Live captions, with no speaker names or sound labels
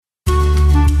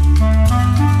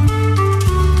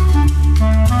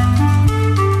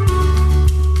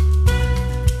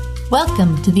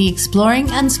Welcome to the Exploring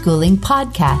Unschooling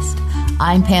podcast.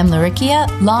 I'm Pam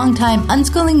Laricchia, longtime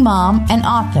unschooling mom and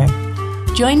author.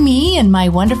 Join me and my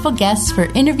wonderful guests for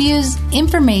interviews,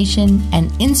 information, and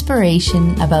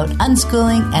inspiration about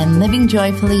unschooling and living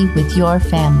joyfully with your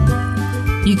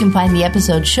family. You can find the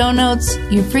episode show notes,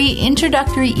 your free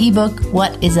introductory ebook,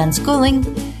 What is Unschooling,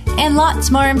 and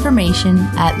lots more information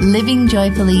at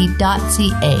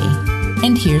livingjoyfully.ca.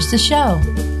 And here's the show.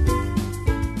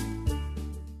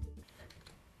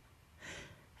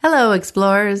 Hello,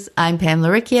 explorers. I'm Pam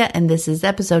Laricchia, and this is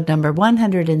episode number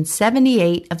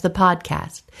 178 of the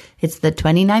podcast. It's the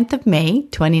 29th of May,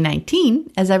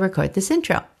 2019, as I record this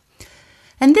intro.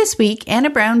 And this week, Anna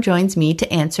Brown joins me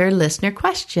to answer listener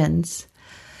questions.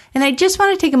 And I just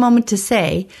want to take a moment to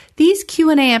say, these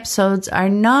Q&A episodes are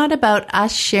not about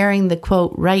us sharing the,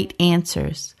 quote, right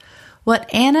answers.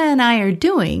 What Anna and I are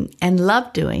doing, and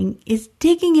love doing, is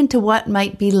digging into what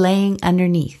might be laying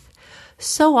underneath.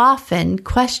 So often,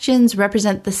 questions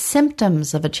represent the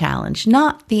symptoms of a challenge,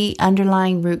 not the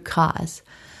underlying root cause.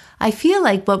 I feel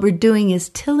like what we're doing is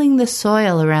tilling the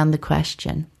soil around the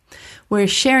question. We're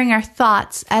sharing our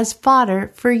thoughts as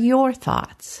fodder for your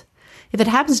thoughts. If it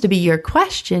happens to be your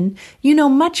question, you know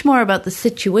much more about the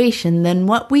situation than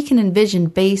what we can envision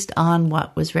based on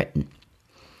what was written.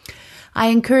 I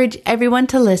encourage everyone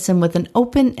to listen with an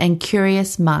open and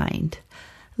curious mind.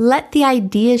 Let the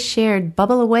ideas shared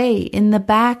bubble away in the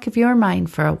back of your mind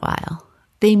for a while.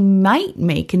 They might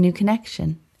make a new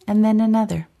connection, and then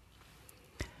another.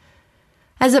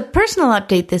 As a personal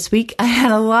update this week, I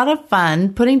had a lot of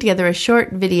fun putting together a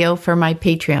short video for my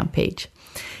Patreon page.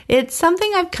 It's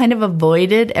something I've kind of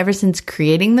avoided ever since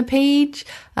creating the page,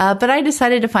 but I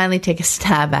decided to finally take a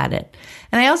stab at it.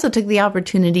 And I also took the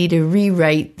opportunity to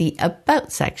rewrite the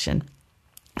About section.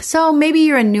 So maybe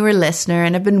you're a newer listener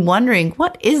and have been wondering,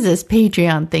 what is this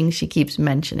Patreon thing she keeps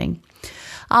mentioning?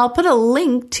 I'll put a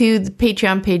link to the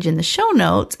Patreon page in the show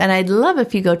notes, and I'd love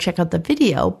if you go check out the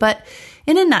video. But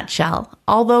in a nutshell,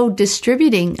 although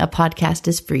distributing a podcast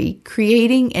is free,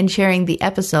 creating and sharing the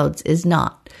episodes is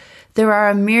not. There are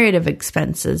a myriad of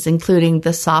expenses, including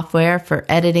the software for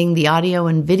editing the audio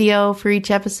and video for each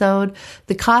episode,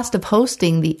 the cost of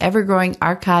hosting the ever-growing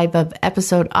archive of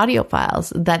episode audio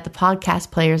files that the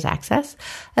podcast players access,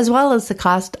 as well as the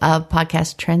cost of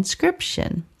podcast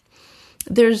transcription.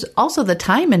 There's also the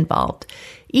time involved.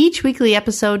 Each weekly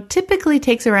episode typically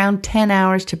takes around 10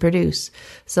 hours to produce.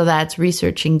 So that's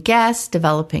researching guests,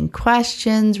 developing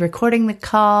questions, recording the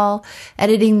call,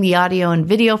 editing the audio and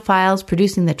video files,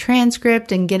 producing the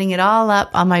transcript, and getting it all up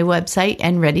on my website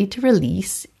and ready to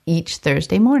release each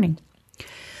Thursday morning.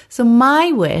 So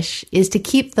my wish is to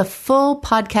keep the full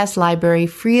podcast library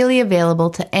freely available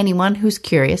to anyone who's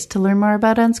curious to learn more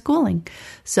about unschooling.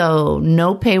 So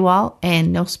no paywall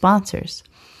and no sponsors.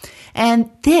 And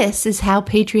this is how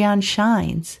Patreon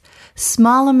shines.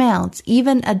 Small amounts,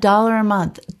 even $1 a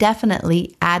month,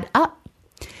 definitely add up.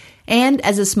 And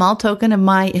as a small token of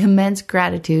my immense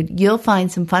gratitude, you'll find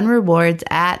some fun rewards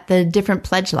at the different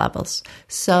pledge levels.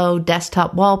 So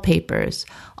desktop wallpapers,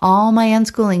 all my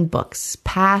unschooling books,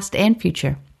 past and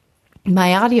future, my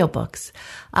audiobooks,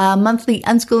 monthly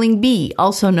Unschooling Bee,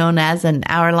 also known as an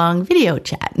hour-long video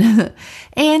chat.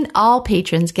 And all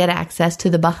patrons get access to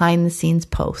the behind-the-scenes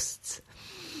posts.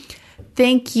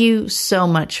 Thank you so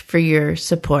much for your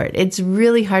support. It's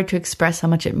really hard to express how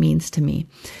much it means to me.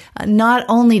 Not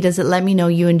only does it let me know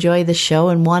you enjoy the show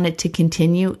and want it to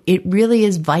continue, it really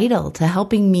is vital to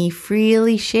helping me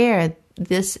freely share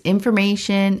this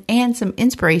information and some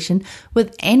inspiration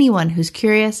with anyone who's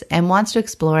curious and wants to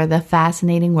explore the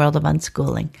fascinating world of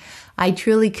unschooling. I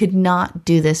truly could not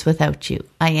do this without you.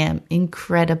 I am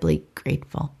incredibly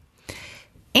grateful.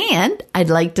 And I'd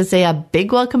like to say a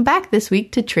big welcome back this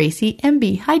week to Tracy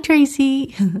MB. Hi,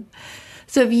 Tracy.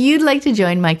 So if you'd like to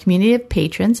join my community of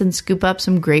patrons and scoop up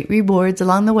some great rewards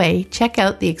along the way, check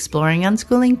out the Exploring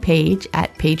Unschooling page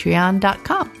at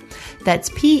patreon.com. That's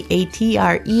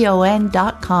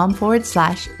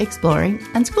patreon.com/exploring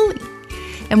unschooling.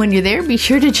 And when you're there, be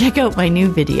sure to check out my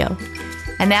new video.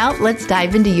 And now let's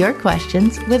dive into your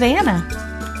questions with Anna.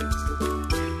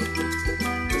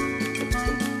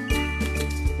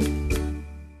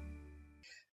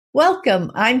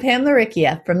 Welcome. I'm Pam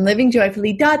Laricchia from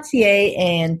livingjoyfully.ca,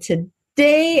 and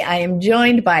today I am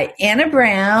joined by Anna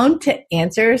Brown to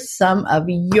answer some of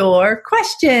your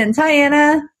questions. Hi,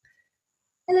 Anna.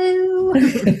 Hello.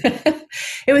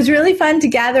 It was really fun to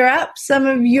gather up some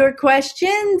of your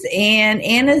questions, and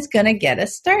Anna's going to get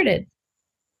us started.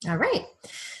 All right.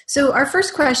 So our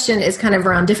first question is kind of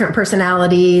around different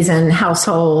personalities and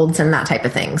households and that type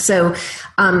of thing. So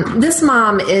this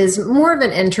mom is more of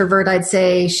an introvert, I'd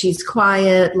say. She's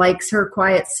quiet, likes her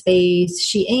quiet space.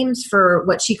 She aims for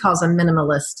what she calls a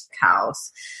minimalist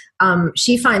house.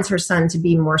 She finds her son to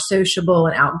be more sociable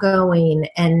and outgoing,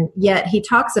 and yet he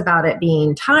talks about it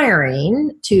being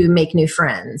tiring to make new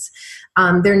friends.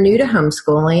 They're new to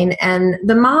homeschooling, and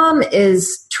the mom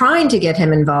is trying to get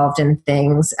him involved in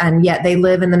things, and yet they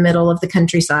live in the middle of the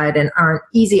countryside and aren't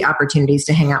easy opportunities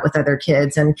to hang out with other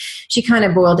kids. And she kind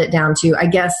of boiled it down to, I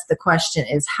guess the question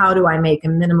is, how do I make a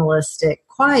minimalistic,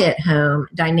 quiet home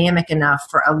dynamic enough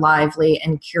for a lively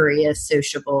and curious,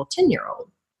 sociable 10-year-old?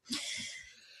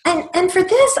 And for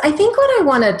this, I think what I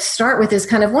want to start with is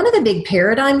kind of one of the big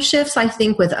paradigm shifts, I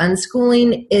think, with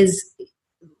unschooling is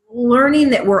learning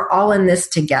that we're all in this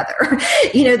together,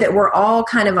 that we're all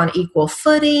kind of on equal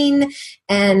footing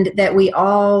and that we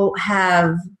all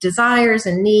have desires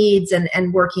and needs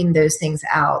and working those things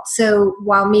out. So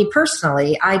while me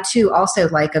personally, I too also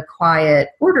like a quiet,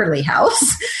 orderly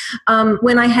house,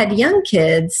 when I had young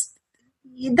kids,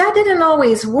 that didn't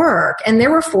always work. And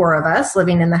there were 4 of us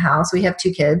living in the house. We have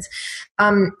 2 kids.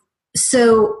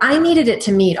 So I needed it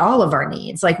to meet all of our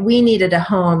needs. Like we needed a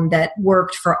home that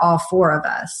worked for all 4 of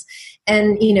us.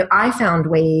 And, I found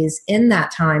ways in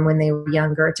that time when they were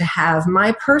younger to have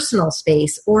my personal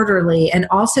space orderly and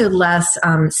also less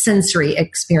sensory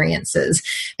experiences,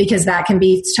 because that can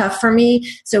be tough for me.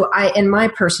 So in my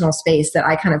personal space that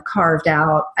I kind of carved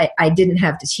out, I didn't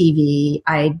have the TV.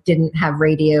 I didn't have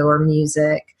radio or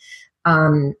music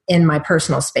in my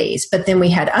personal space. But then we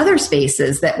had other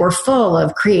spaces that were full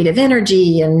of creative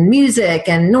energy and music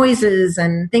and noises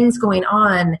and things going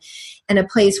on, and a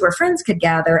place where friends could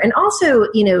gather. And also,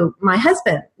 my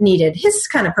husband needed his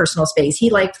kind of personal space. He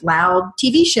liked loud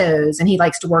TV shows and he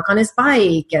likes to work on his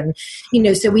bike. And,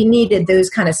 so we needed those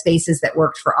kind of spaces that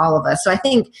worked for all of us. So I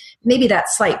think maybe that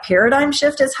slight paradigm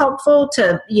shift is helpful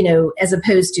to, as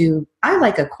opposed to, I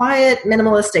like a quiet,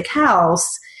 minimalistic house,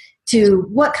 to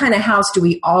what kind of house do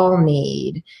we all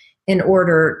need in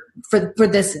order for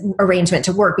this arrangement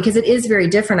to work? Because it is very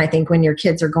different, I think, when your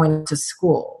kids are going to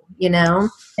school, Yeah.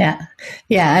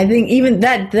 Yeah. I think even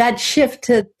that shift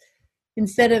to,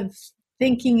 instead of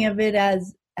thinking of it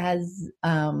as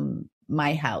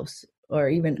my house or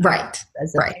even right.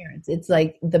 as a parent, it's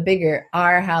like the bigger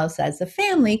our house as a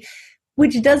family,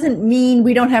 which doesn't mean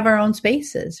we don't have our own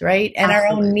spaces, right? And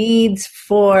Absolutely. Our own needs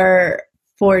for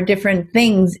different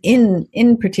things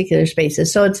in particular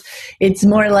spaces. So it's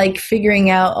more like figuring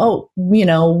out,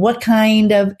 what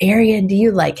kind of area do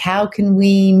you like? How can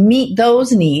we meet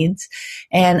those needs?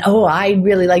 And, I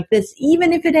really like this,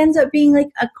 even if it ends up being like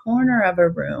a corner of a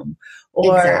room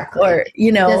exactly. or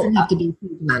it doesn't have to be a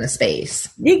huge amount of space.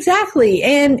 Exactly.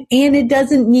 And it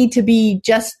doesn't need to be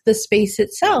just the space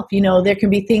itself. There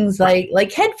can be things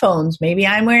like headphones. Maybe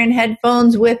I'm wearing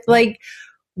headphones with like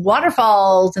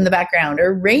waterfalls in the background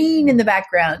or rain in the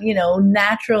background,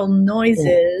 natural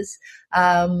noises,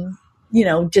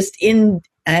 just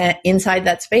inside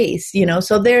that space,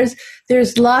 so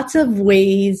there's lots of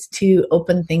ways to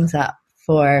open things up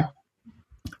for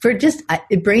just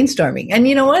brainstorming. And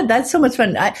you know what? That's so much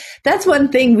fun. That's one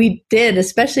thing we did,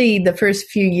 especially the first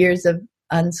few years of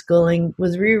unschooling,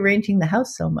 was rearranging the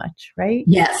house so much, right?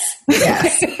 Yes.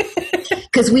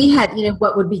 Because we had,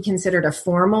 what would be considered a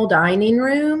formal dining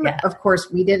room. Yeah. Of course,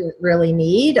 we didn't really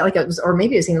need or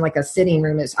maybe it was even like a sitting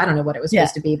room. I don't know what it was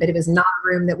supposed to be, but it was not a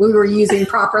room that we were using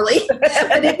properly.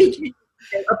 But it became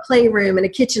a playroom and a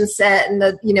kitchen set and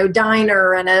a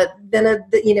diner and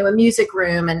a music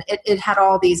room, and it had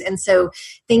all these. And so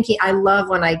I love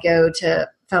when I go to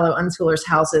fellow unschoolers'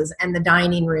 houses and the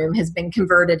dining room has been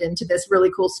converted into this really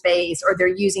cool space, or they're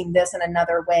using this in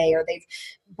another way, or they've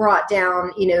brought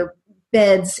down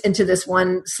beds into this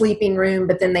one sleeping room,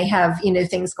 but then they have,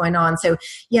 things going on. So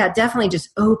yeah, definitely just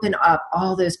open up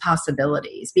all those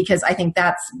possibilities, because I think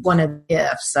that's one of the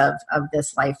gifts of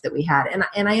this life that we had.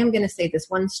 And I am going to say this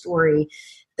one story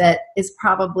that is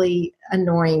probably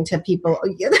annoying to people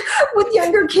with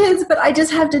younger kids, but I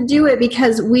just have to do it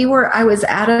because I was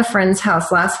at a friend's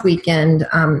house last weekend.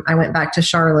 I went back to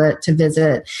Charlotte to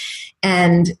visit,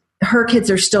 and her kids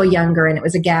are still younger, and it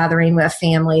was a gathering with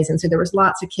families. And so there was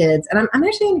lots of kids, and I'm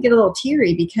actually going to get a little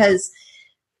teary because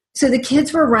so the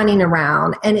kids were running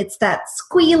around, and it's that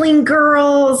squealing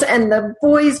girls and the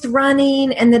boys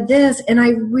running and and I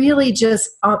really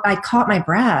I caught my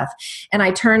breath, and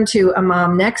I turned to a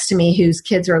mom next to me whose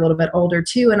kids are a little bit older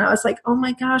too. And I was like, oh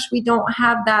my gosh, we don't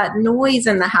have that noise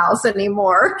in the house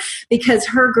anymore, because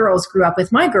her girls grew up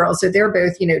with my girls. So they're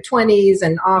both, 20s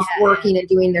and off working and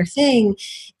doing their thing.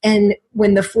 And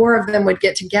when the four of them would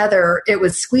get together, it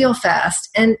was squeal fest,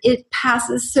 and it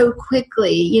passes so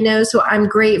quickly, so I'm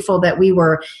grateful that we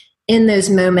were in those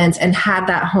moments and had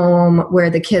that home where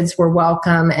the kids were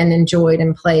welcome and enjoyed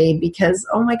and played, because,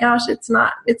 oh my gosh, it's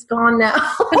gone now.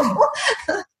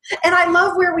 And I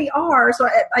love where we are. So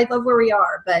I love where we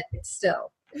are, but it's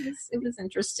still, it was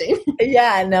interesting.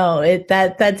 Yeah, no,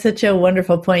 that's such a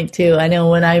wonderful point too. I know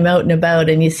when I'm out and about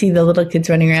and you see the little kids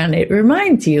running around, it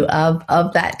reminds you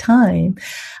of that time.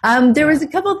 There was a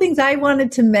couple of things I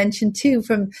wanted to mention too,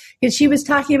 because she was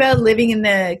talking about living in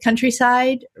the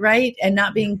countryside, right? And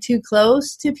not being too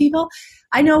close to people.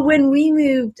 I know when we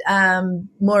moved,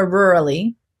 more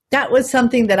rurally, that was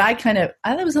something that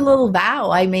that was a little vow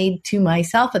I made to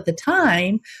myself at the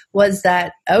time, was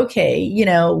that, okay,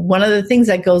 one of the things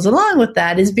that goes along with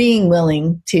that is being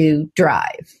willing to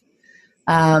drive.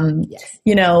 Yes.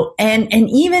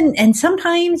 And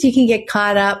sometimes you can get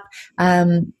caught up,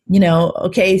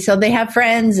 okay, so they have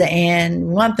friends and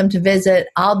want them to visit.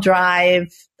 I'll drive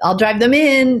them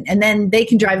in, and then they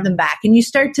can drive them back. And you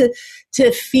start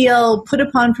to feel put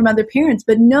upon from other parents.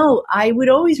 But no, I would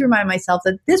always remind myself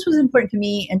that this was important to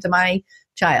me and to my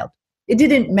child. It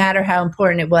didn't matter how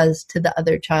important it was to the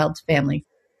other child's family.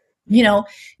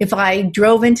 If I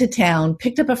drove into town,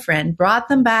 picked up a friend, brought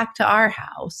them back to our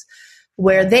house,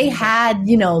 where they had,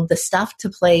 the stuff to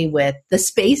play with, the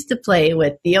space to play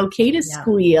with, the okay to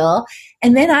squeal,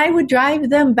 and then I would drive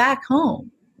them back home.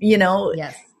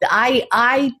 Yes.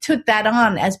 I took that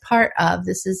on as part of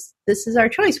this is our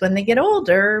choice. When they get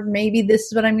older, maybe this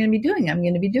is what I'm going to be doing. I'm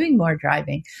going to be doing more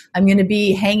driving. I'm going to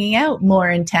be hanging out more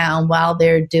in town while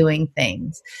they're doing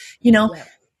things,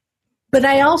 But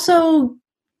I also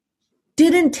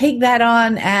didn't take that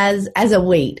on as a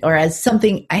weight or as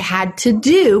something I had to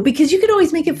do, because you could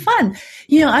always make it fun.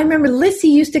 I remember Lissy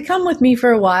used to come with me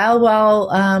for a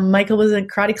while Michael was in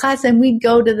karate class, and we'd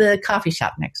go to the coffee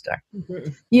shop next door,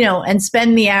 and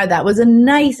spend the hour. That was a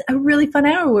really fun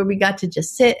hour where we got to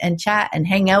just sit and chat and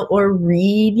hang out or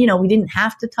read. We didn't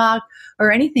have to talk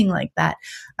or anything like that.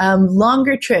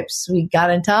 Longer trips, we got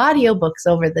into audiobooks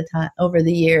over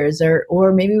the years,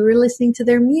 or maybe we were listening to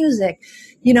their music.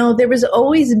 There was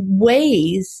always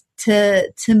ways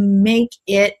to make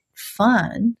it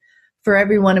fun for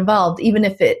everyone involved, even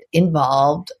if it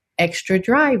involved extra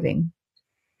driving.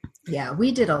 Yeah,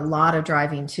 we did a lot of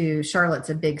driving too. Charlotte's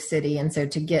a big city, and so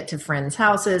to get to friends'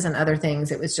 houses and other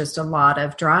things, it was just a lot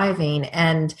of driving.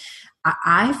 And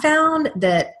I found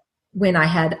that when I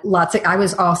had I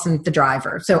was awesome the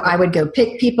driver. So I would go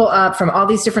pick people up from all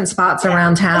these different spots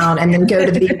around town and then go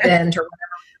to the event or whatever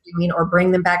we were doing, or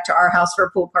bring them back to our house for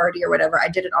a pool party or whatever. I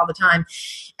did it all the time.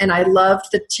 And I loved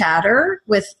the chatter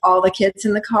with all the kids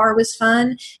in the car was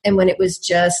fun. And when it was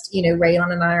just,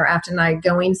 Raylon and I or Afton and I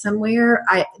going somewhere,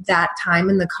 that time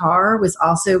in the car was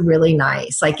also really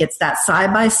nice. Like it's that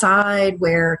side by side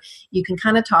where you can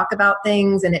kind of talk about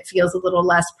things and it feels a little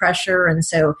less pressure. And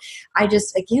so I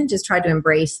just tried to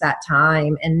embrace that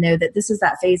time and know that this is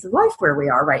that phase of life where we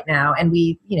are right now. And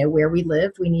we, where we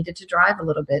lived, we needed to drive a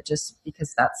little bit just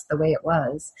because that's the way it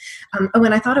was. And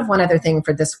I thought of one other thing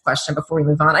for this question before we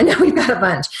move on. I know we've got a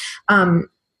bunch.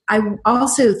 I'm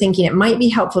also thinking it might be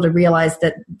helpful to realize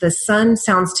that the son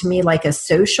sounds to me like a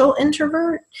social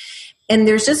introvert. And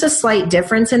there's just a slight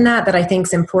difference in that I think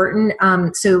is important.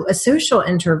 So a social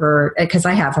introvert, because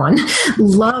I have one,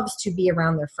 loves to be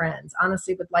around their friends.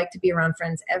 Honestly, would like to be around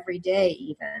friends every day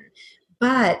even.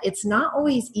 But it's not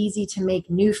always easy to make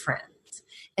new friends.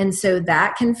 And so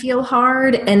that can feel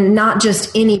hard, and not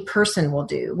just any person will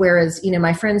do. Whereas,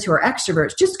 my friends who are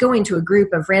extroverts, just going to a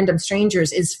group of random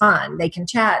strangers is fun. They can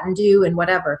chat and do and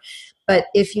whatever. But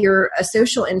if you're a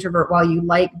social introvert, while you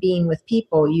like being with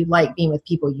people, you like being with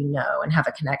people you know and have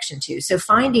a connection to. So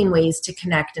finding ways to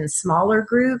connect in smaller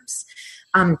groups,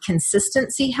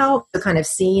 consistency helps, so kind of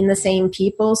seeing the same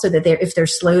people so that if they're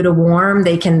slow to warm,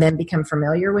 they can then become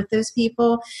familiar with those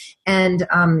people. And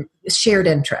shared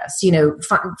interests,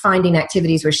 finding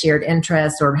activities with shared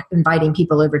interests or inviting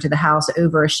people over to the house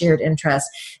over a shared interest,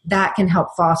 that can help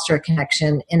foster a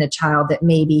connection in a child that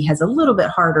maybe has a little bit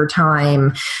harder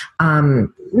time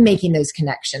making those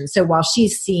connections. So while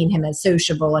she's seeing him as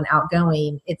sociable and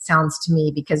outgoing, it sounds to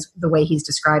me, because the way he's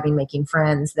describing making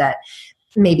friends, that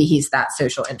maybe he's that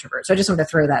social introvert. So I just want to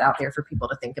throw that out there for people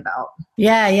to think about.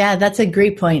 Yeah, that's a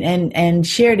great point. And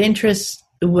shared interests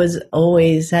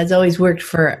has always worked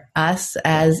for us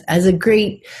as a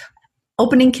great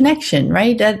opening connection,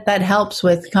 right? That helps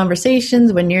with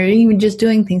conversations when you're even just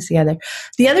doing things together.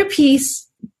 The other piece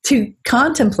to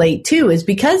contemplate too is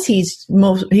because he's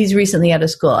recently out of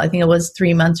school. I think it was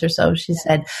 3 months or so. She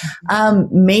said,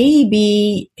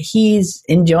 maybe he's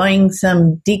enjoying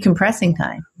some decompressing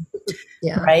time.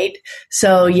 Yeah. Right.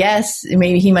 So yes,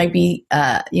 maybe he might be,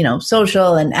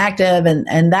 social and active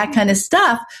and that kind of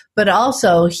stuff, but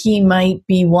also he might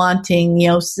be wanting,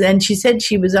 and she said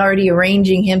she was already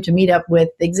arranging him to meet up with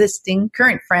existing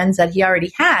current friends that he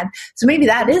already had. So maybe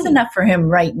that is enough for him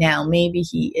right now. Maybe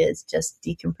he is just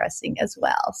decompressing as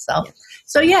well. So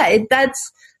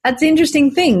that's the interesting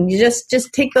thing. You just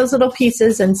take those little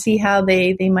pieces and see how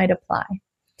they might apply.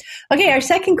 Okay, our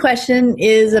second question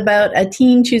is about a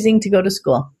teen choosing to go to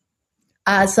school.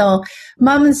 So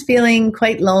mom is feeling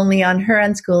quite lonely on her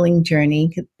unschooling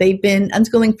journey. They've been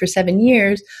unschooling for 7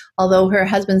 years, although her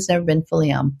husband's never been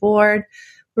fully on board.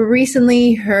 But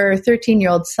recently, her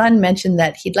 13-year-old son mentioned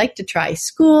that he'd like to try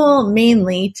school,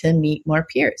 mainly to meet more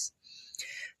peers.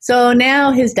 So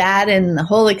now his dad and the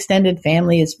whole extended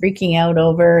family is freaking out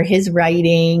over his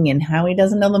writing and how he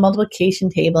doesn't know the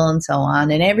multiplication table and so on.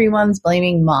 And everyone's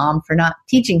blaming mom for not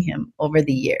teaching him over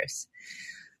the years.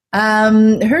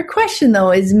 Her question, though,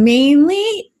 is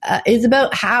mainly is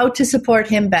about how to support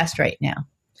him best right now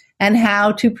and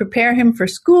how to prepare him for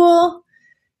school.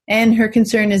 And her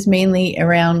concern is mainly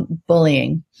around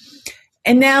bullying.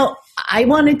 And now I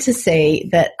wanted to say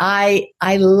that I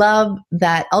love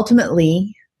that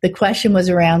ultimately the question was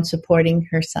around supporting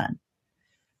her son,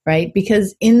 right?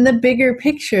 Because in the bigger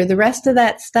picture, the rest of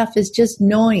that stuff is just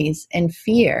noise and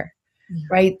fear,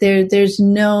 right? There's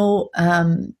no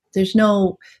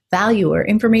value or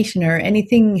information or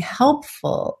anything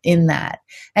helpful in that.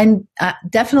 And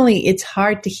definitely it's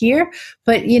hard to hear,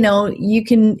 but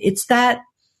it's that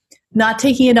not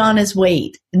taking it on as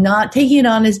weight, not taking it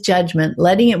on as judgment,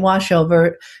 letting it wash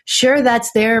over. Sure,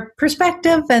 that's their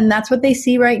perspective and that's what they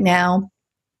see right now.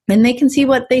 And they can see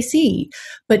what they see,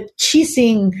 but she's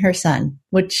seeing her son,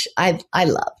 which I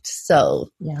loved. So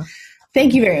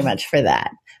thank you very much for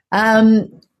that.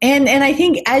 And I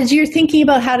think as you're thinking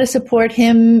about how to support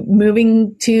him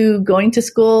going to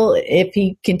school, if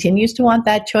he continues to want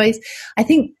that choice, I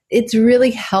think it's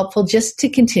really helpful just to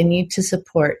continue to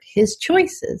support his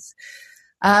choices.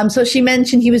 So she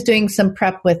mentioned he was doing some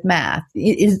prep with math.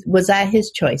 Was that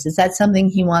his choice? Is that something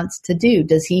he wants to do?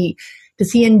 Does he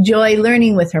enjoy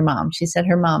learning with her mom? She said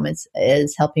her mom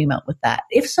is helping him out with that.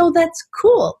 If so, that's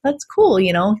cool. That's cool.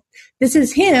 This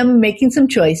is him making some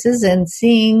choices and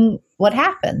seeing what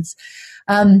happens.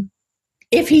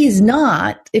 If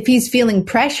he's feeling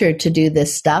pressured to do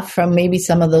this stuff from maybe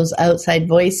some of those outside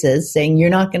voices saying, you're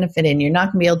not going to fit in, you're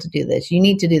not going to be able to do this, you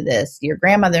need to do this, your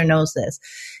grandmother knows this.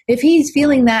 If he's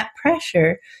feeling that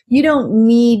pressure, you don't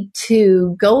need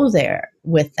to go there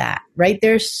with that, right?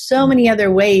 There's so many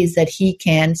other ways that he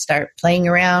can start playing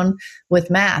around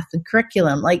with math and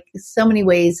curriculum, like so many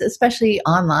ways, especially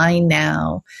online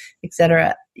now,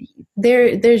 etc.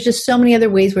 There's just so many other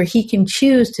ways where he can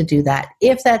choose to do that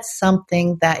if that's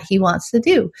something that he wants to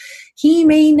do. He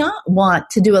may not want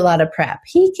to do a lot of prep.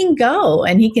 He can go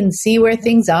and he can see where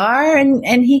things are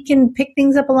and he can pick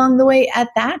things up along the way at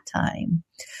that time,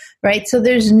 right? So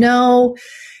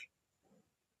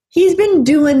he's been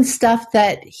doing stuff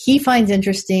that he finds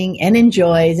interesting and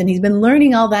enjoys, and he's been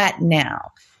learning all that now,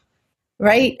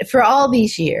 right, for all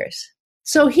these years.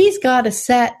 So he's got a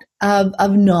set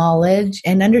of knowledge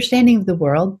and understanding of the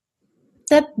world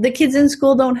that the kids in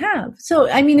school don't have. So,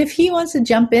 I mean, if he wants to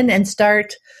jump in and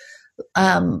start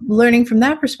learning from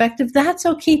that perspective, that's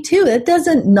okay too. It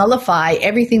doesn't nullify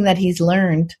everything that he's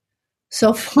learned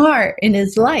so far in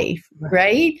his life,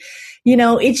 right?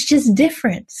 It's just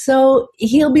different. So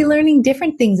he'll be learning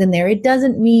different things in there. It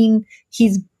doesn't mean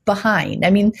he's behind.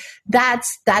 I mean,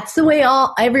 that's the way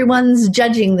everyone's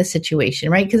judging the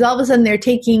situation, right? Because all of a sudden they're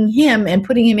taking him and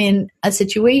putting him in a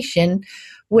situation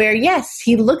where, yes,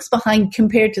 he looks behind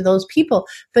compared to those people.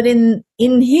 But in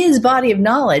his body of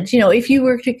knowledge, if you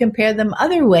were to compare them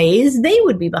other ways, they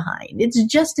would be behind. It's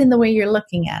just in the way you're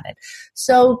looking at it.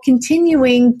 So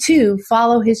continuing to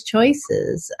follow his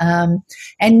choices and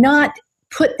not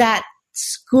put that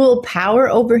school power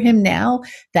over him now,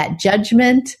 that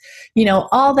judgment,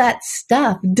 all that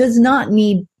stuff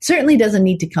certainly doesn't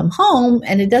need to come home,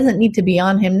 and it doesn't need to be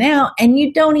on him now. And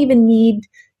you don't even need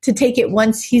to take it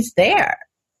once he's there,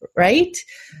 right?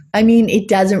 I mean, it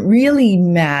doesn't really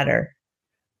matter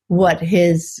what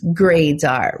his grades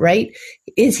are, right?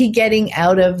 Is he getting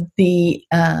out of the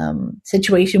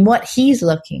situation what he's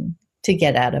looking to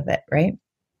get out of it, right?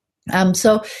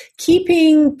 So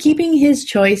keeping his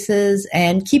choices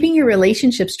and keeping your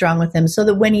relationship strong with him so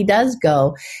that when he does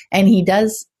go and he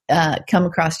does come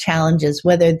across challenges,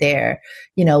 whether they're,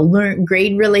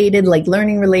 grade related, like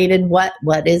learning related, what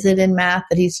is it in math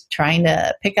that he's trying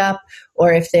to pick up,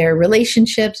 or if they're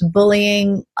relationships,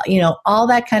 bullying, all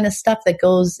that kind of stuff that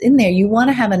goes in there. You want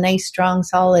to have a nice, strong,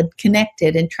 solid,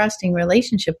 connected and trusting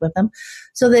relationship with him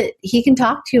so that he can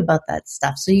talk to you about that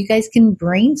stuff. So you guys can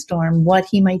brainstorm what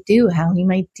he might do, how he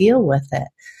might deal with it.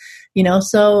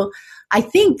 So I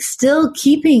think still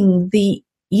keeping the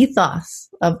ethos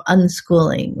of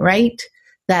unschooling, right?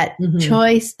 That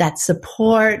choice, that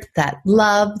support, that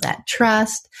love, that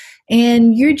trust.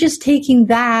 And you're just taking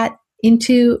that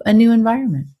into a new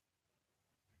environment.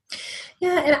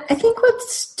 Yeah, and I think what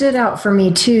stood out for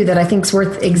me too that I think is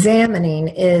worth examining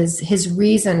is his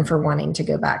reason for wanting to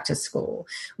go back to school,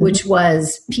 which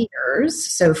was peers,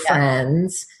 so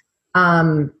friends,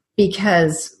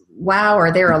 because wow,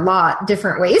 are there a lot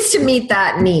different ways to meet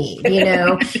that need,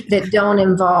 that don't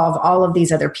involve all of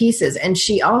these other pieces. And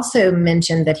she also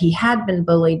mentioned that he had been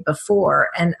bullied before.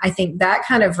 And I think that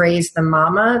kind of raised the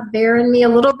mama bear in me a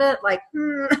little bit, like,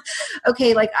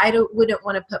 okay, like wouldn't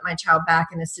want to put my child back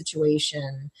in a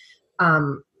situation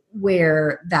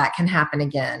where that can happen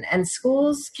again. And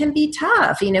schools can be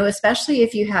tough, especially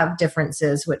if you have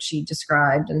differences, which she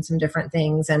described, and some different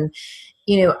things. And,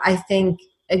 I think,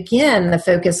 again, the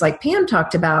focus, like Pam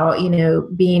talked about,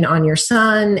 being on your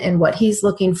son and what he's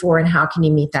looking for and how can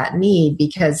you meet that need,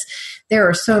 because there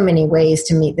are so many ways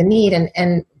to meet the need.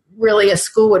 And really a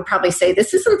school would probably say,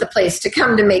 this isn't the place to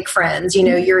come to make friends.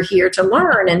 You're here to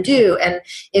learn and do. And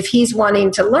if he's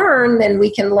wanting to learn, then we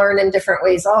can learn in different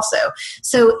ways also.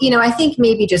 So, I think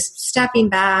maybe just stepping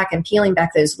back and peeling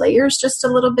back those layers just a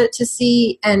little bit to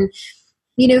see. And,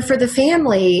 for the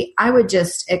family, I would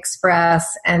just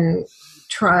express and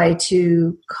try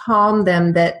to calm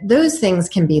them that those things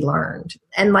can be learned.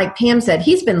 And like Pam said,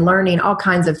 he's been learning all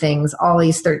kinds of things all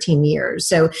these 13 years.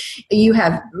 So you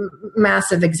have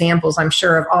massive examples, I'm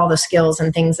sure, of all the skills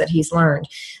and things that he's learned.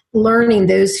 Learning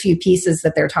those few pieces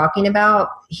that they're talking about,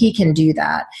 he can do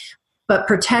that. But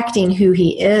protecting who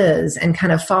he is and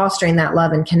kind of fostering that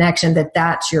love and connection,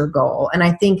 that's your goal. And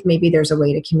I think maybe there's a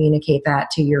way to communicate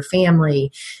that to your family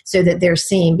so that they're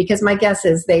seeing, because my guess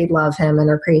is they love him and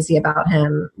are crazy about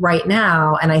him right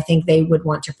now. And I think they would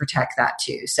want to protect that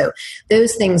too. So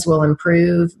those things will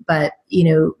improve, but,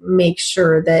 make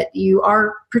sure that you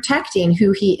are protecting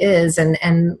who he is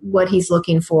and what he's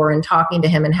looking for and talking to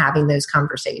him and having those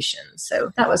conversations. So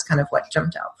that was kind of what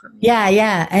jumped out for me. Yeah.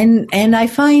 Yeah. And I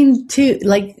find too,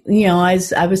 like,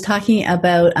 as I was talking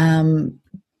about,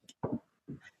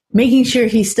 making sure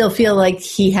he still feel like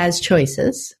he has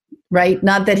choices, right?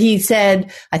 Not that he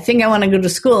said, I think I want to go to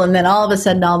school. And then all of a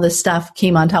sudden all this stuff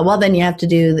came on top. Well, then you have to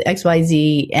do the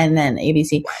XYZ and then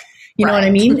ABC. You know what I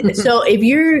mean? So if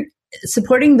you're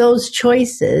supporting those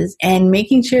choices and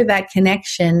making sure that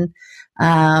connection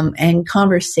and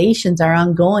conversations are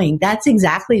ongoing, that's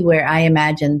exactly where I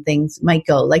imagine things might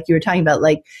go. Like you were talking about,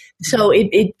 like, so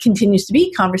it continues to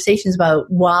be conversations about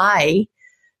why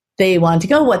they want to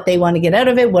go, what they want to get out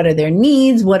of it, what are their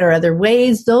needs, what are other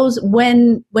ways. Those,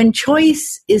 when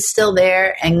choice is still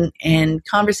there and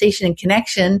conversation and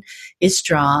connection is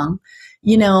strong,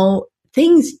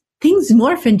 things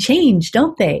morph and change,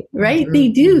 don't they? Right? Mm-hmm. They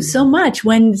do so much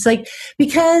when it's like,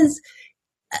 because,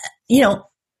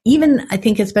 even I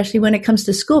think, especially when it comes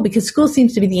to school, because school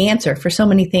seems to be the answer for so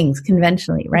many things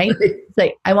conventionally, right? It's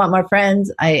like, I want more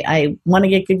friends. I want to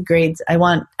get good grades. I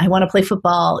want to play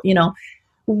football,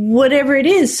 whatever it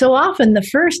is. So often the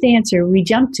first answer we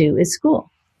jump to is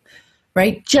school.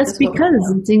 Right? Just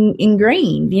because it's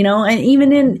ingrained, and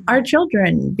even in our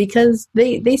children, because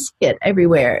they see it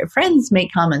everywhere. Friends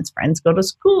make comments, friends go to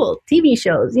school, TV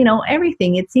shows,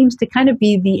 everything. It seems to kind of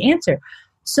be the answer.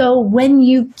 So when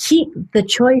you keep the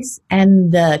choice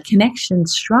and the connection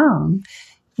strong,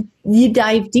 you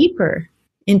dive deeper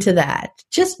into that.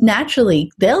 Just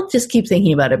naturally, they'll just keep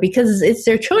thinking about it because it's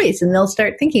their choice, and they'll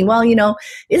start thinking, well,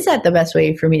 is that the best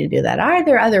way for me to do that? Are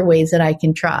there other ways that I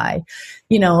can try?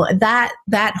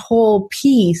 That whole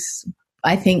piece,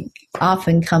 I think,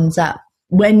 often comes up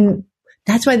when,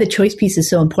 that's why the choice piece is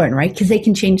so important, right? Because they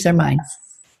can change their minds.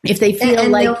 If they feel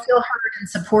and like they'll feel heard and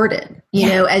supported,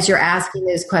 as you're asking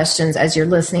those questions, as you're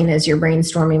listening, as you're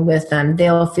brainstorming with them,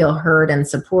 they'll feel heard and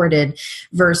supported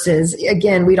versus,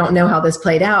 again, we don't know how this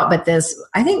played out, but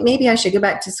I think maybe I should go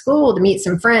back to school to meet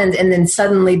some friends. And then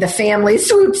suddenly the family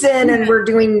swoops in and we're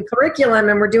doing curriculum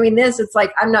and we're doing this. It's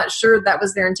like, I'm not sure that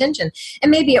was their intention.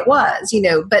 And maybe it was,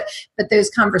 but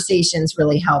those conversations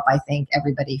really help, I think,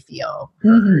 everybody feel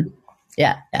heard. Mm-hmm.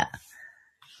 Yeah. Yeah.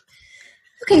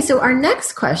 Okay, so our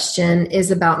next question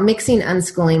is about mixing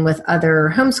unschooling with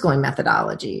other homeschooling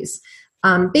methodologies.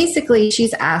 Basically,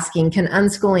 she's asking, can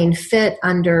unschooling fit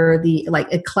under the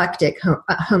eclectic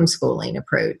homeschooling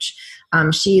approach?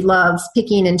 She loves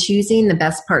picking and choosing the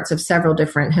best parts of several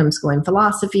different homeschooling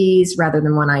philosophies rather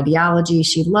than one ideology.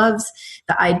 She loves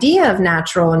the idea of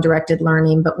natural and directed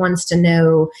learning, but wants to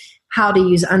know how to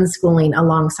use unschooling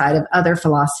alongside of other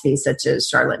philosophies such as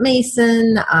Charlotte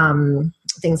Mason,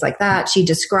 things like that. She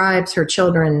describes her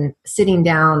children sitting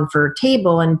down for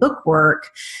table and book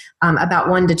work about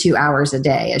 1 to 2 hours a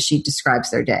day as she describes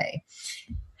their day.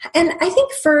 And I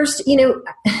think first,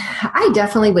 I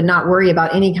definitely would not worry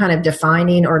about any kind of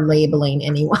defining or labeling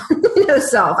anyone,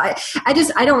 self.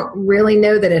 I don't really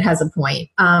know that it has a point.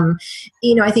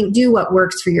 I think do what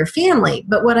works for your family.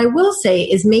 But what I will say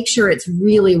is make sure it's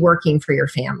really working for your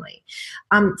family.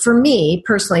 For me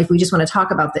personally, if we just want to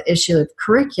talk about the issue of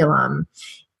curriculum,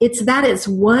 it's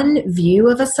one view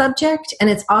of a subject,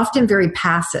 and it's often very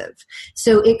passive.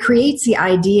 So it creates the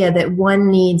idea that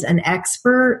one needs an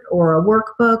expert or a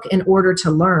workbook in order to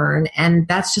learn, and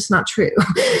that's just not true.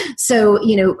 So,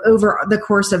 over the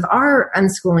course of our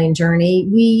unschooling journey,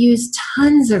 we use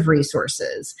tons of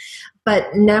resources,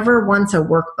 but never once a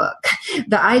workbook.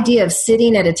 The idea of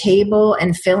sitting at a table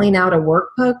and filling out a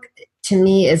workbook, to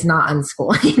me, is not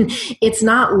unschooling. It's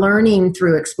not learning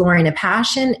through exploring a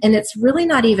passion, and it's really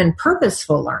not even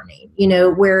purposeful learning,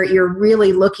 where you're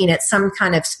really looking at some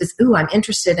kind of, I'm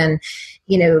interested in,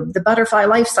 the butterfly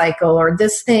life cycle or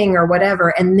this thing or whatever,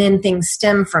 and then things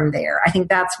stem from there. I think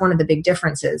that's one of the big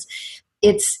differences.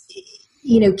 It's,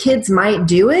 kids might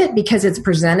do it because it's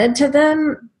presented to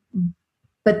them,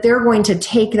 but they're going to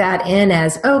take that in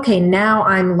as, okay, now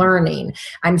I'm learning.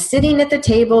 I'm sitting at the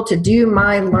table to do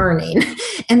my learning.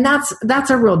 And that's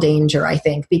a real danger, I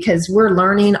think, because we're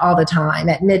learning all the time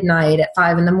at midnight, at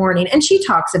 5 a.m. And she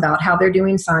talks about how they're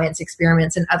doing science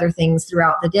experiments and other things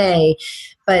throughout the day.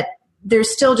 But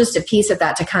there's still just a piece of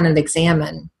that to kind of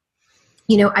examine.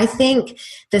 I think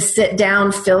the sit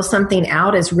down, fill something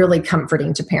out is really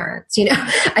comforting to parents.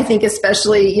 I think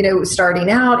especially, starting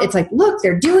out, it's like, look,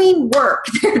 they're doing work,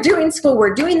 they're doing school,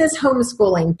 we're doing this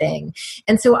homeschooling thing.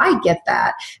 And so I get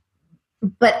that.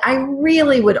 But I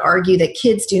really would argue that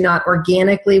kids do not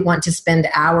organically want to spend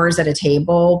hours at a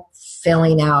table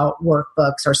filling out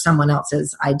workbooks or someone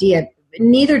else's idea.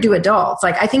 Neither do adults.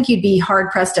 I think you'd be hard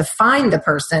pressed to find the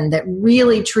person that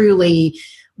really, truly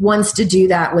wants to do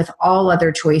that with all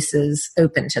other choices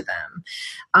open to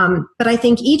them. But I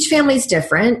think each family is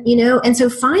different, and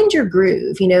so find your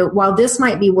groove. While this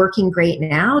might be working great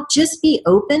now, just be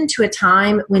open to a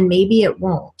time when maybe it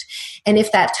won't. And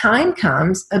if that time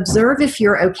comes, observe if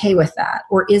you're okay with that,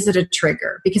 or is it a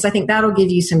trigger? Because I think that'll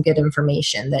give you some good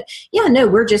information that,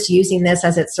 we're just using this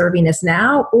as it's serving us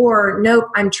now, or nope,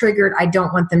 I'm triggered. I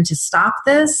don't want them to stop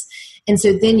this. And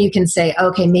so then you can say,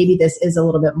 okay, maybe this is a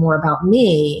little bit more about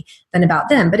me than about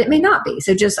them, but it may not be.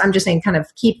 So I'm just saying, kind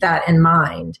of keep that in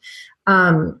mind.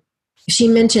 She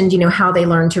mentioned, how they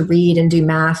learn to read and do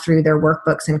math through their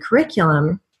workbooks and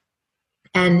curriculum.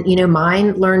 And,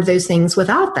 mine learned those things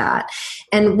without that.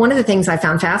 And one of the things I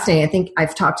found fascinating, I think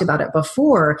I've talked about it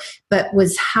before, but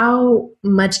was how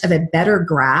much of a better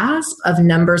grasp of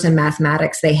numbers and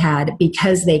mathematics they had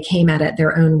because they came at it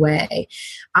their own way.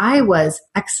 I was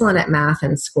excellent at math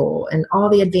in school and all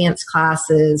the advanced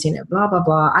classes, blah, blah,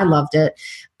 blah. I loved it.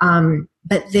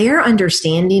 But their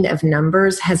understanding of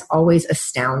numbers has always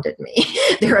astounded me.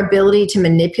 Their ability to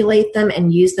manipulate them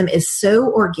and use them is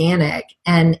so organic,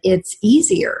 and it's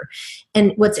easier.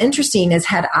 And what's interesting is,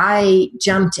 had I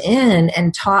jumped in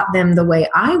and taught them the way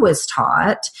I was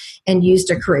taught and used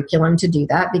a curriculum to do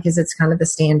that, because it's kind of the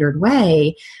standard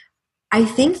way, I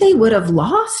think they would have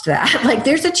lost that.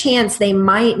 There's a chance they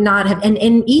might not have, and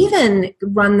even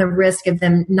run the risk of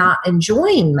them not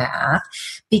enjoying math,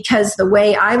 because the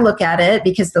way I look at it,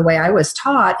 because the way I was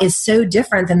taught is so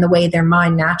different than the way their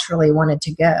mind naturally wanted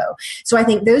to go. So I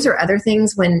think those are other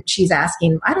things when she's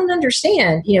asking, I don't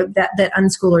understand, that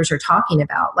unschoolers are talking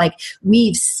about.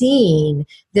 We've seen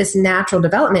this natural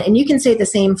development, and you can say the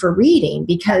same for reading,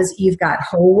 because you've got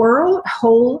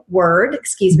whole word,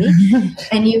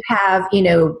 and you have,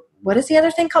 what is the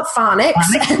other thing called? Phonics.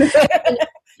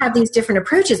 Have these different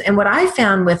approaches. And what I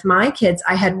found with my kids,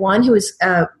 I had one who was,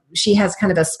 she has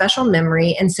kind of a special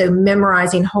memory. And so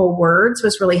memorizing whole words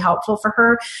was really helpful for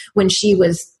her when she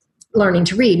was learning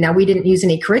to read. Now, we didn't use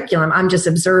any curriculum. I'm just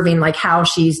observing how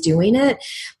she's doing it.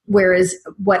 Whereas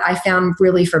what I found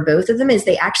really for both of them is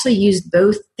they actually used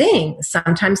both things.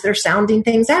 Sometimes they're sounding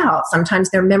things out. Sometimes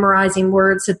they're memorizing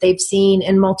words that they've seen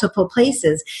in multiple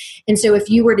places. And so if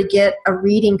you were to get a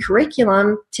reading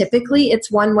curriculum, typically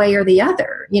it's one way or the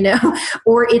other,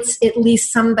 or it's at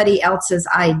least somebody else's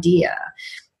idea.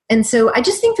 And so I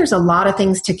just think there's a lot of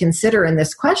things to consider in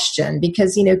this question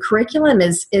because, curriculum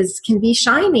can be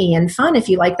shiny and fun if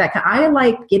you like that. I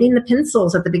like getting the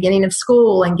pencils at the beginning of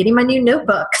school and getting my new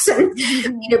notebooks, and,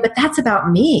 but that's about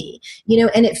me,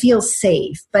 and it feels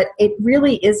safe, but it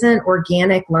really isn't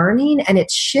organic learning, and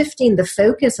it's shifting the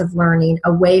focus of learning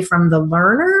away from the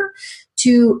learner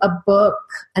to a book,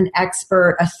 an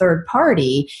expert, a third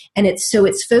party. And it's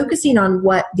focusing on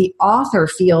what the author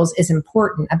feels is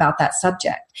important about that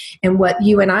subject. And what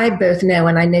you and I both know,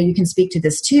 and I know you can speak to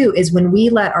this too, is when we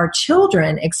let our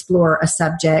children explore a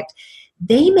subject,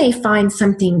 they may find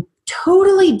something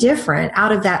totally different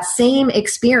out of that same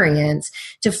experience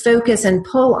to focus and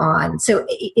pull on. So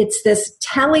it's this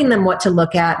telling them what to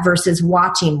look at versus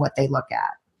watching what they look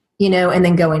at, and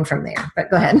then going from there. But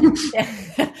go ahead.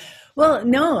 Yeah. Well,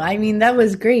 no, I mean, that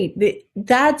was great.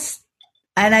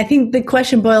 And I think the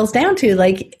question boils down to,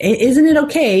 like, isn't it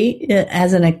okay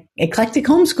as an eclectic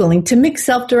homeschooling to mix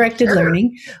self-directed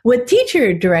learning with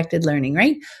teacher-directed learning,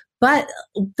 right? But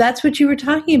that's what you were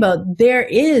talking about. There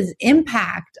is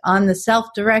impact on the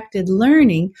self-directed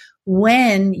learning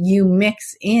when you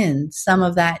mix in some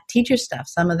of that teacher stuff,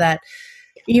 some of that,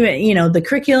 even, the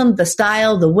curriculum, the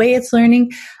style, the way it's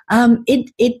learning.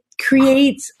 It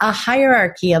creates a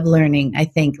hierarchy of learning, I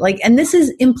think. And this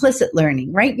is implicit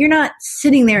learning, right? You're not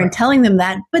sitting there and telling them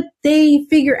that, but they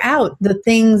figure out the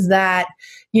things that,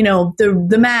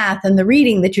 the math and the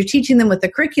reading that you're teaching them with the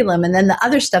curriculum, and then the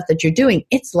other stuff that you're doing,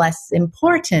 it's less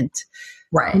important,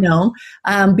 right?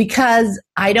 Because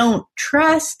I don't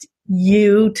trust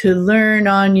you to learn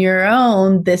on your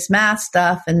own this math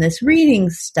stuff and this reading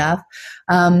stuff,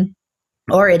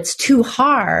 or it's too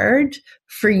hard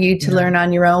for you to learn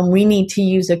on your own. We need to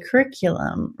use a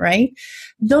curriculum, right?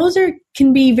 Those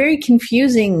can be very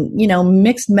confusing,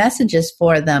 mixed messages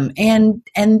for them. And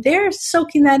they're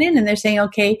soaking that in, and they're saying,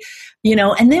 okay,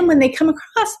 and then when they come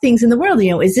across things in the world,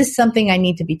 is this something I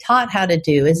need to be taught how to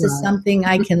do? Is this something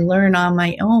I can learn on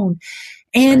my own?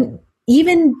 And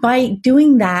even by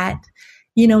doing that,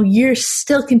 you're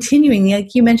still continuing,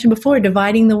 like you mentioned before,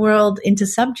 dividing the world into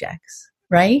subjects.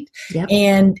 Right? Yep.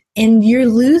 And you're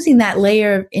losing that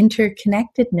layer of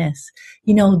interconnectedness,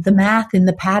 the math and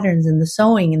the patterns and the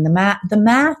sewing and the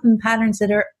math and patterns that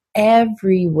are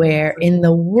everywhere in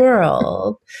the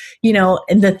world,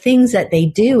 and the things that they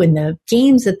do and the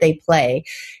games that they play,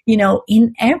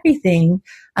 in everything.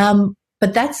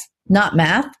 But that's not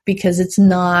math because it's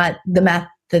not the math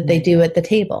that they do at the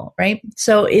table, right?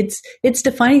 So it's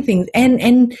defining things.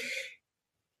 And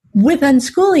with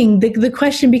unschooling, the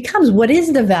question becomes, what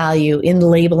is the value in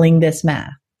labeling this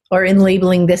math or in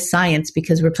labeling this science?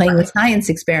 Because we're playing with science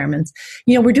experiments.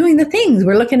 We're doing the things.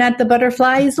 We're looking at the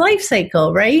butterfly's life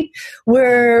cycle, right?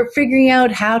 We're figuring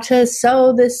out how to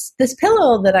sew this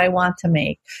pillow that I want to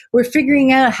make. We're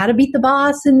figuring out how to beat the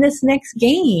boss in this next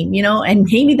game, and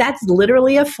maybe that's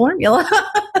literally a formula.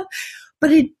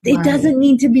 But it doesn't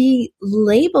need to be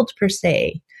labeled per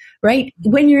se. Right?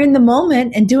 When you're in the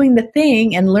moment and doing the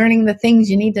thing and learning the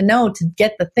things you need to know to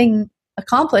get the thing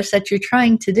accomplished that you're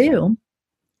trying to do,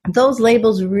 those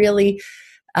labels really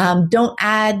don't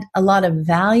add a lot of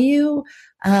value.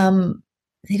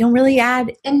 They don't really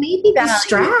add, and maybe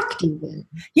distract even.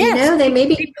 Yes, they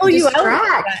maybe pull you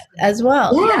out as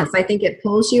well. Yes, I think it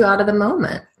pulls you out of the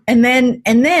moment. And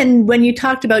then when you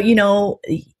talked about,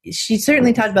 she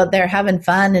certainly talked about they're having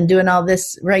fun and doing all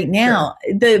this right now.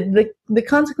 Sure. The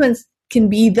consequence can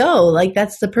be, though, like,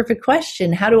 that's the perfect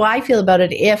question. How do I feel about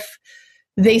it if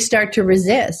they start to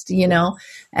resist?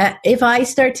 If I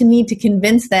start to need to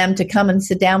convince them to come and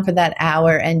sit down for that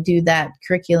hour and do that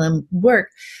curriculum work,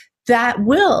 that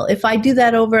will, if I do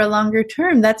that over a longer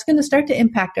term, that's going to start to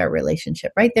impact our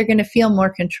relationship, right? They're going to feel more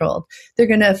controlled. They're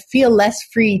going to feel less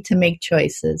free to make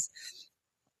choices.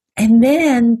 And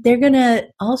then they're going to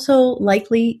also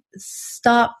likely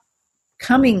stop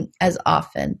coming as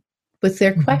often with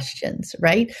their questions,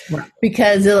 right?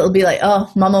 Because it'll be like,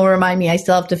 oh, Mom will remind me I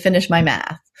still have to finish my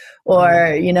math. Or,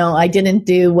 I didn't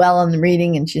do well on the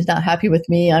reading and she's not happy with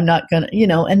me. I'm not going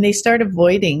to, and they start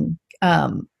avoiding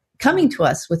coming to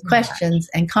us with questions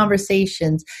and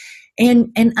conversations.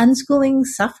 And unschooling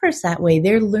suffers that way.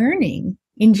 Their learning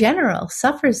in general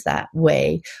suffers that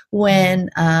way when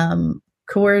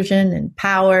coercion and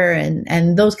power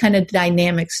and those kind of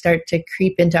dynamics start to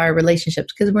creep into our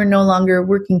relationships, because we're no longer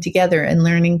working together and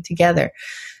learning together.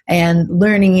 And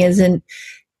learning isn't,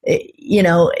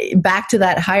 back to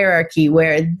that hierarchy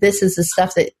where this is the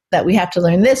stuff that we have to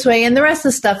learn this way, and the rest of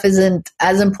the stuff isn't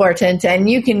as important, and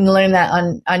you can learn that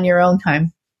on your own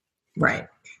time. Right.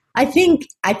 I think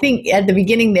at the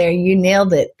beginning there, you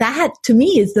nailed it. That, to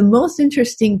me, is the most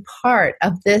interesting part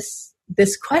of this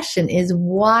this question is,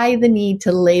 why the need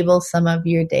to label some of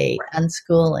your day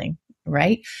unschooling,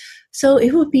 right? So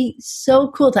it would be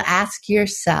so cool to ask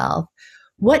yourself,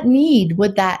 what need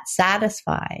would that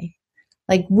satisfy?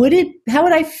 Like, how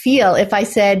would I feel if I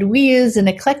said we use an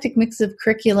eclectic mix of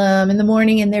curriculum in the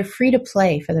morning and they're free to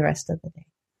play for the rest of the day?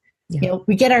 Yeah. You know,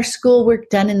 we get our schoolwork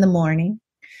done in the morning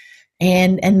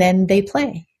and then they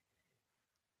play.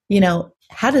 You know,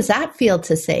 how does that feel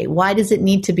to say? Why does it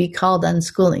need to be called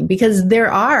unschooling? Because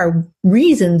there are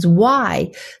reasons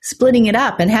why splitting it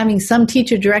up and having some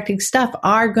teacher directed stuff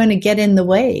are going to get in the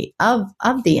way of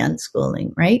the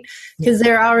unschooling, right? Because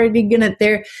they're already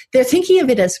they're thinking of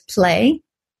it as play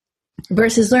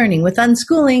versus learning. With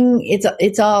unschooling,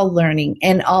 it's all learning,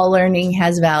 and all learning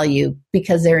has value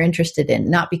because they're interested in,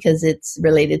 not because it's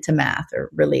related to math or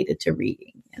related to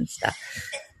reading and stuff.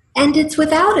 And it's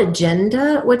without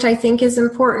agenda, which I think is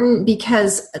important,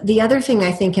 because the other thing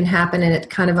I think can happen, and it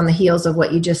kind of on the heels of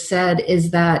what you just said,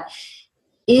 is that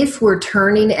if we're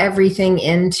turning everything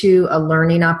into a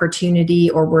learning opportunity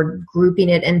or we're grouping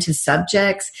it into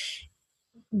subjects,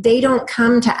 they don't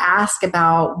come to ask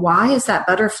about, why is that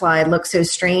butterfly look so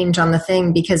strange on the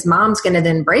thing? Because mom's going to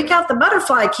then break out the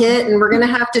butterfly kit and we're going to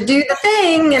have to do the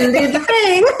thing and do the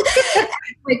thing.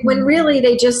 Like, when really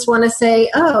they just want to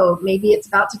say, oh, maybe it's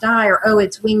about to die, or, oh,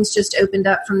 its wings just opened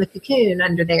up from the cocoon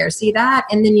under there. See that?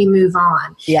 And then you move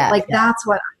on. That's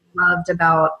what I loved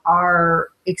about our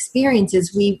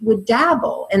experiences. We would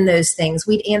dabble in those things.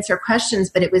 We'd answer questions,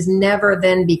 but it was never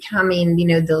then becoming,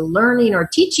 the learning or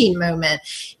teaching moment.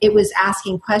 It was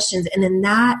asking questions. And then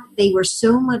that they were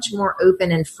so much more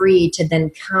open and free to then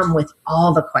come with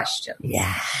all the questions.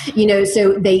 Yeah.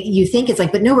 So you think it's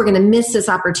like, but no, we're going to miss this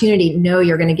opportunity. No,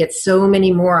 you're going to get so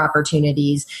many more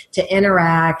opportunities to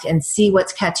interact and see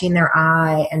what's catching their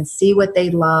eye and see what they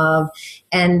love.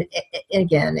 And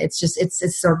again, it's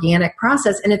this organic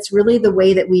process, and it's really the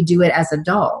way that we do it as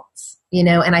adults,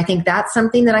 and I think that's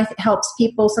something that helps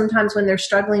people sometimes when they're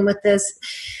struggling with this,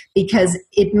 because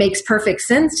it makes perfect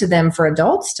sense to them for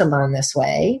adults to learn this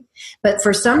way. But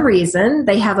for some reason,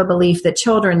 they have a belief that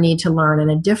children need to learn in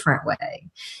a different way.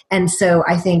 And so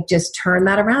I think just turn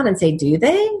that around and say, do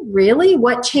they really?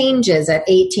 What changes at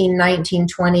 18, 19,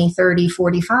 20, 30,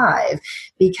 45?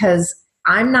 Because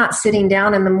I'm not sitting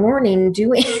down in the morning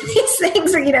doing these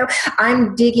things, or,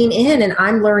 I'm digging in and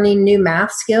I'm learning new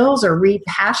math skills or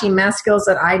rehashing math skills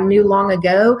that I knew long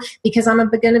ago because I'm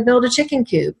going to build a chicken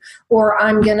coop, or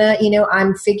I'm going to,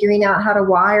 I'm figuring out how to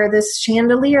wire this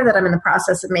chandelier that I'm in the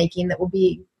process of making that will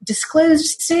be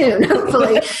disclosed soon,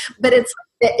 hopefully. But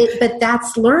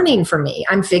that's learning for me.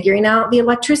 I'm figuring out the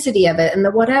electricity of it and the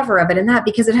whatever of it and that,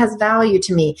 because it has value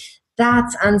to me.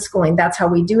 That's unschooling. That's how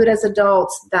we do it as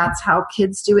adults. That's how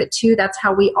kids do it too. That's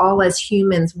how we all as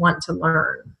humans want to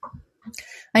learn.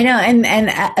 I know. And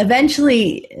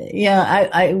eventually,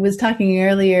 I was talking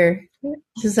earlier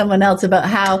to someone else about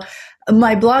how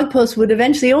my blog post would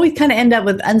eventually always kind of end up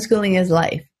with unschooling is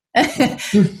life.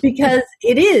 Because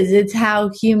it's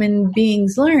how human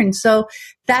beings learn. So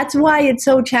that's why it's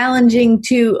so challenging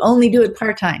to only do it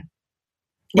part-time.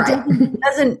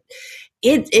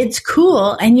 It's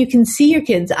cool, and you can see your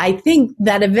kids. I think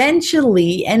that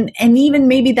eventually, and even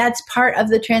maybe that's part of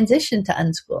the transition to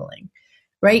unschooling,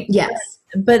 right? Yes.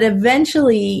 But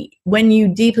eventually, when you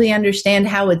deeply understand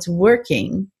how it's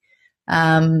working,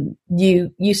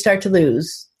 you start to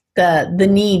lose the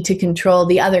need to control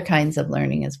the other kinds of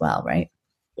learning as well, right?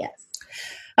 Yes.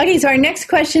 Okay, so our next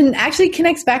question actually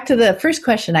connects back to the first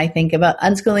question, I think, about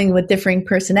unschooling with differing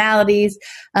personalities.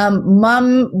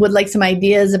 Mom would like some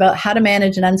ideas about how to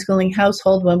manage an unschooling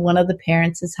household when one of the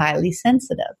parents is highly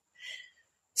sensitive.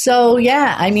 So,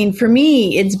 for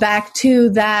me, it's back to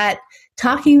that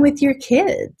talking with your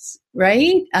kids,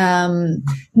 right?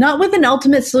 Not with an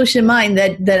ultimate solution in mind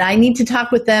that I need to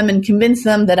talk with them and convince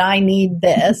them that I need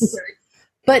this.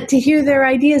 But to hear their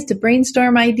ideas, to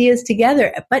brainstorm ideas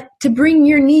together, but to bring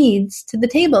your needs to the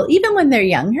table, even when they're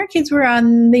young. Her kids were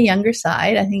on the younger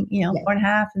side, I think,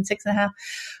 4.5 and 6.5.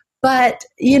 But,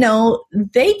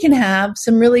 they can have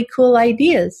some really cool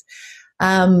ideas.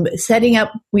 Setting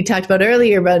up, we talked about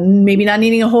earlier about maybe not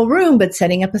needing a whole room, but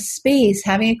setting up a space,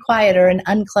 having a quiet or an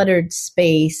uncluttered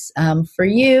space for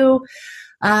you.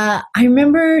 I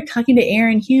remember talking to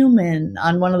Erin Human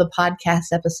on one of the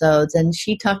podcast episodes, and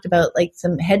she talked about like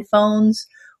some headphones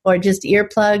or just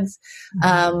earplugs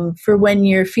for when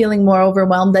you're feeling more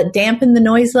overwhelmed that dampen the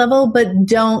noise level, but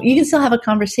you can still have a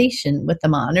conversation with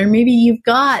them on. Or maybe you've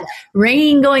got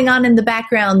rain going on in the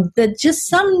background, that just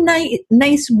some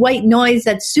nice white noise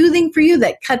that's soothing for you,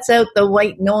 that cuts out the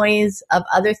white noise of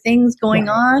other things going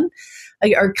on,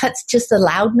 or cuts just the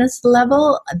loudness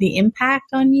level, the impact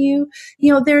on you.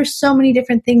 There are so many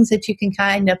different things that you can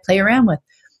kind of play around with.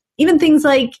 Even things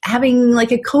like having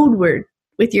like a code word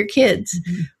with your kids,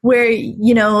 where,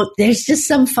 there's just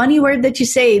some funny word that you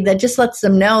say that just lets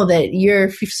them know that you're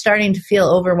starting to feel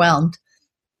overwhelmed.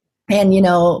 And,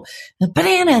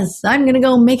 bananas, I'm going to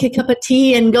go make a cup of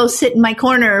tea and go sit in my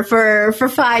corner for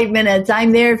 5 minutes.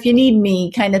 I'm there if you need me,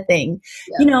 kind of thing.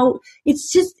 Yeah.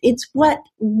 It's what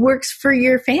works for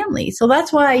your family. So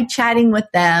that's why chatting with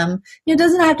them, it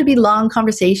doesn't have to be long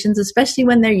conversations, especially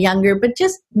when they're younger, but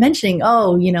just mentioning,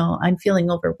 I'm feeling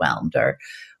overwhelmed, or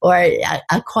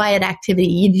a quiet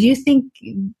activity. Do you think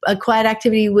a quiet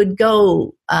activity would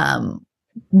go,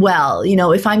 well,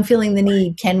 if I'm feeling the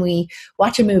need, can we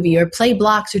watch a movie or play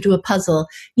blocks or do a puzzle?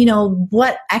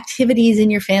 What activities in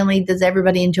your family does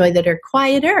everybody enjoy that are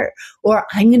quieter? Or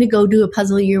I'm going to go do a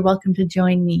puzzle. You're welcome to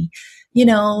join me.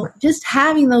 Just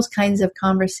having those kinds of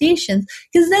conversations,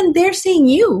 because then they're seeing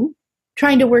you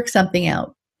trying to work something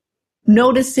out,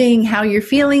 noticing how you're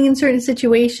feeling in certain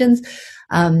situations,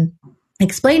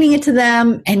 explaining it to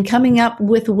them, and coming up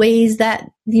with ways that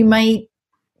you might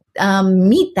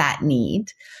meet that need,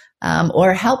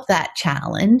 or help that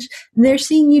challenge. And they're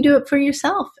seeing you do it for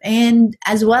yourself, and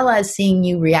as well as seeing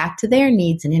you react to their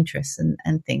needs and interests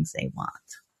and things they want.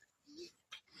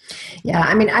 Yeah,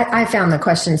 I mean, I found the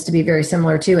questions to be very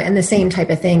similar too, and the same type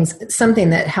of things.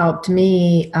 Something that helped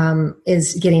me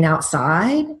is getting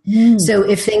outside. So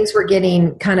if things were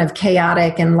getting kind of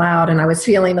chaotic and loud and I was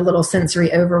feeling a little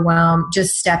sensory overwhelm,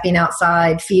 just stepping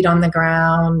outside, feet on the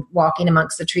ground, walking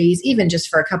amongst the trees, even just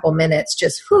for a couple minutes,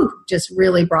 just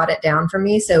really brought it down for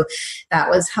me. So that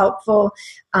was helpful.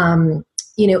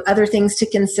 Other things to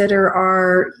consider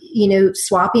are,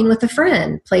 swapping with a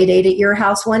friend, play date at your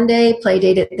house one day, play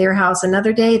date at their house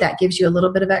another day. That gives you a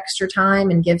little bit of extra time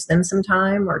and gives them some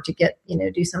time, or to get,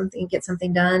 get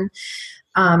something done.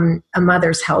 A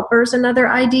mother's helper is another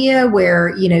idea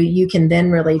where, you can then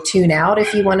really tune out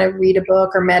if you want to read a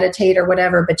book or meditate or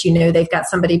whatever, but they've got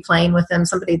somebody playing with them,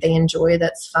 somebody they enjoy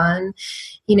that's fun.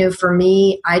 For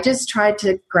me, I just tried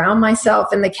to ground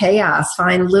myself in the chaos,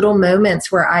 find little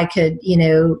moments where I could,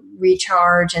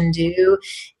 recharge and do.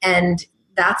 And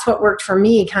that's what worked for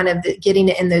me, kind of getting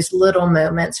it in those little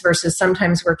moments, versus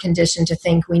sometimes we're conditioned to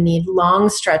think we need long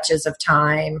stretches of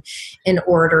time in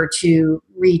order to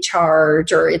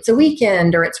recharge, or it's a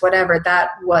weekend, or it's whatever.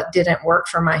 What didn't work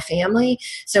for my family.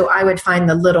 So I would find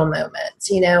the little moments,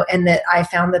 and that I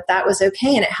found that was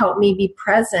okay. And it helped me be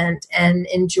present and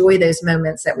enjoy those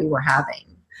moments that we were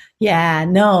having. Yeah,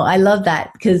 no, I love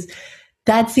that, because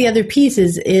that's the other piece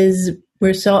is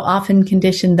we're so often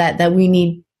conditioned that we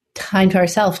need time to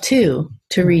ourselves too,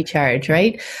 to recharge,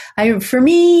 right? For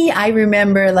me, I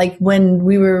remember like when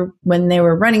they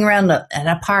were running around at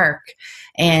a park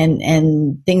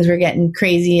and things were getting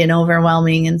crazy and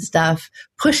overwhelming and stuff,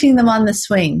 pushing them on the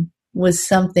swing was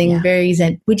something very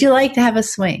zen. Would you like to have a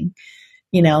swing?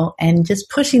 And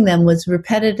just pushing them was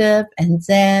repetitive and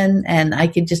zen, and I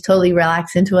could just totally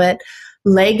relax into it.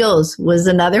 Legos was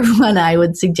another one I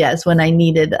would suggest when I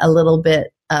needed a little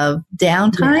bit of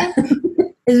downtime.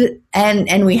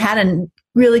 And we had a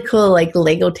really cool like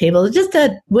Lego table, just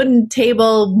a wooden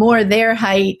table, more their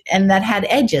height, and that had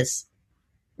edges.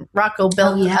 Rocco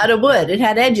built out of wood. It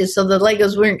had edges so the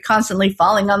Legos weren't constantly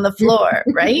falling on the floor,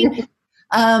 right?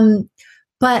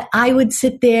 But I would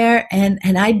sit there and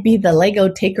I'd be the Lego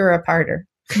taker-aparter.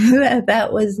 that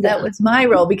was my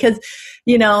role, because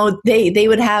they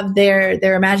would have their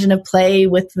imaginative play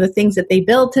with the things that they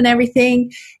built and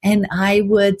everything, and I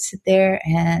would sit there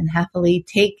and happily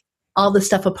take all the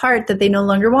stuff apart that they no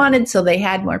longer wanted, so they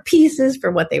had more pieces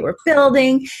for what they were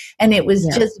building. And it was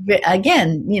just,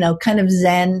 again, kind of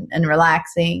zen and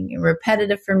relaxing and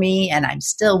repetitive for me, and I'm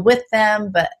still with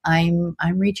them, but I'm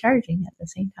recharging at the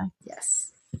same time.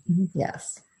 Yes.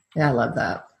 Yes. Yeah, I love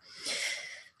that.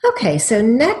 Okay, so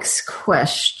next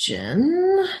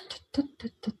question.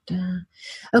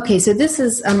 Okay, so this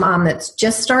is a mom that's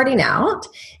just starting out,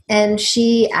 and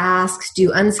she asks,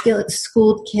 do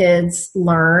unschooled kids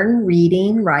learn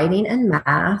reading, writing, and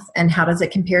math, and how does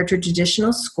it compare to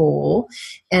traditional school,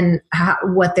 and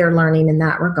what they're learning in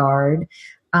that regard?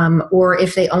 Or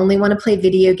if they only want to play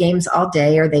video games all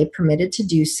day, are they permitted to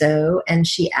do so? And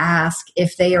she asked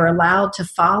if they are allowed to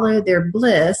follow their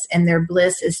bliss, and their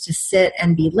bliss is to sit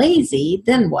and be lazy,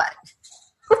 then what?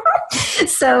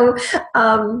 So,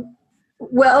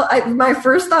 my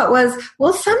first thought was,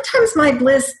 well, sometimes my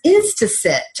bliss is to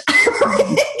sit,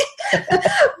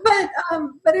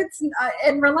 but it's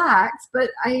and relax.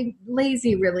 But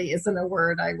lazy really isn't a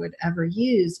word I would ever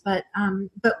use. But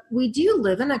we do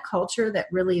live in a culture that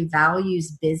really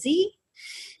values busy,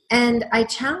 and I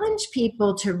challenge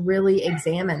people to really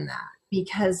examine that.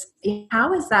 Because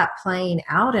how is that playing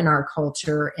out in our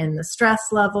culture, in the stress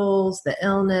levels, the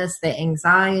illness, the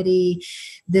anxiety,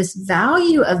 this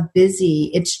value of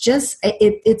busy?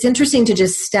 It's interesting to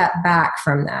just step back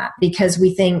from that, because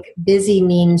we think busy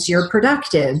means you're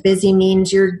productive. Busy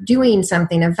means you're doing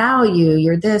something of value.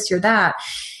 You're this, you're that.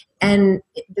 And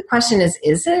the question is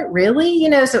it really?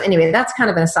 So anyway, that's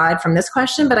kind of an aside from this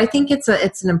question, but I think it's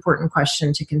an important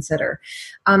question to consider.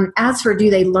 As for, do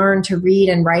they learn to read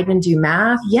and write and do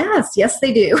math? Yes,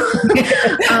 they do.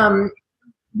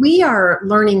 We are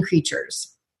learning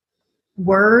creatures.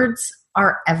 Words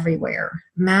are everywhere.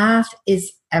 Math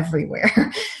is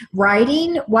everywhere.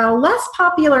 Writing, while less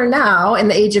popular now in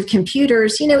the age of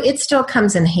computers, it still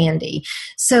comes in handy.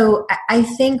 So I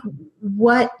think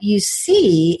what you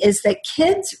see is that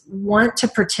kids want to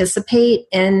participate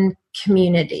in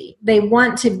community. They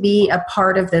want to be a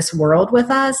part of this world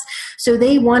with us. So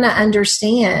they want to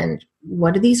understand,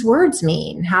 what do these words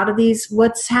mean?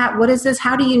 what is this?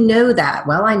 How do you know that?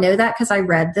 Well, I know that because I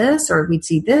read this, or we'd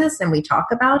see this and we talk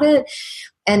about it.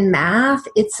 And math,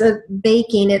 it's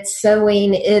baking, it's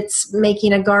sewing, it's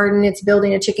making a garden, it's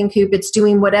building a chicken coop, it's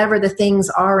doing whatever the things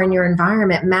are in your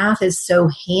environment. Math is so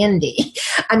handy.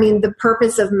 I mean, the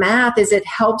purpose of math is it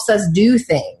helps us do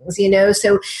things,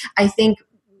 So I think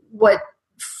what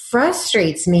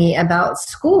frustrates me about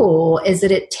school is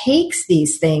that it takes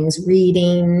these things,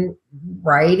 reading,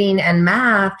 writing, and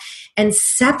math, and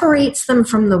separates them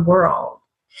from the world.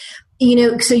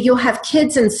 So you'll have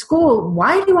kids in school,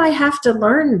 why do I have to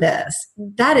learn this?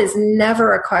 That is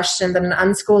never a question that an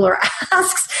unschooler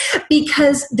asks,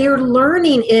 because they're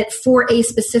learning it for a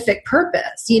specific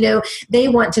purpose. They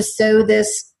want to sew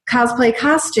this cosplay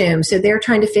costume, so they're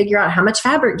trying to figure out, how much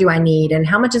fabric do I need, and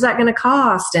how much is that going to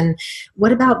cost, and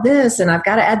what about this, and I've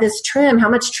got to add this trim, how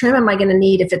much trim am I going to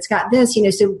need if it's got this,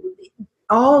 so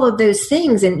all of those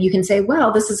things. And you can say,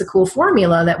 well, this is a cool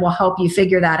formula that will help you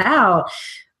figure that out.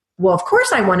 Well, of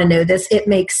course I want to know this. It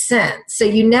makes sense. So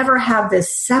you never have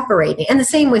this separating. And the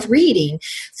same with reading.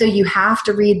 So you have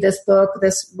to read this book,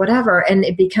 this whatever, and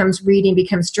reading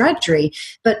becomes drudgery.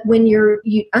 But when you're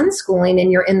unschooling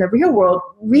and you're in the real world,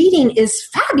 reading is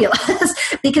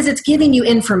fabulous because it's giving you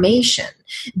information,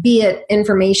 be it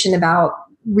information about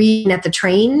reading at the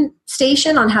train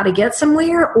station on how to get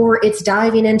somewhere, or it's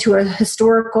diving into a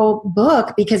historical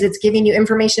book because it's giving you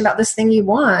information about this thing you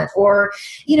want, or,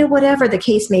 whatever the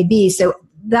case may be. So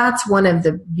that's one of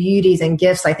the beauties and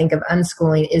gifts, I think, of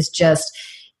unschooling, is just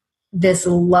this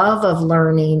love of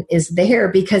learning is there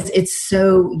because it's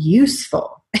so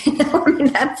useful.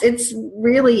 It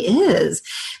really is.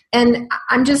 And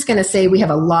I'm just going to say we have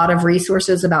a lot of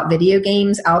resources about video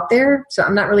games out there, so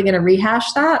I'm not really going to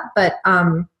rehash that. But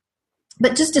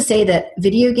just to say that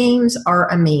video games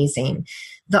are amazing.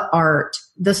 The art,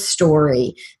 the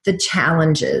story, the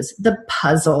challenges, the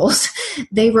puzzles,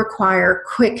 they require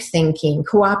quick thinking,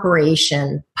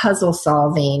 cooperation, puzzle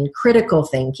solving, critical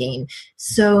thinking,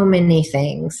 so many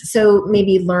things. So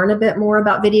maybe learn a bit more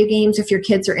about video games if your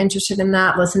kids are interested in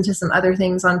that. Listen to some other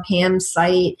things on Pam's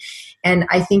site. And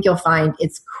I think you'll find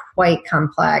it's quite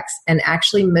complex. And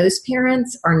actually, most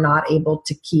parents are not able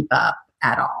to keep up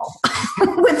at all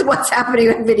with what's happening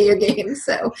with video games.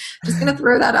 So just going to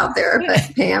throw that out there.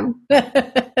 But Pam.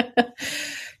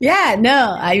 Yeah,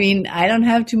 no, I don't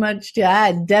have too much to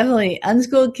add. Definitely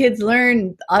unschooled kids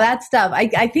learn all that stuff.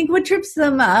 I think what trips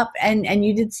them up, and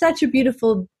you did such a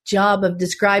beautiful job of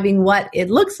describing what it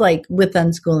looks like with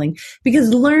unschooling,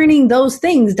 because learning those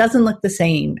things doesn't look the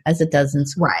same as it does in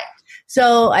school. Right.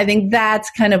 So I think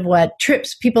that's kind of what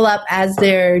trips people up as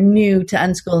they're new to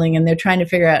unschooling and they're trying to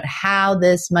figure out how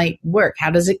this might work.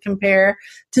 How does it compare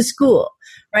to school,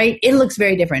 right? It looks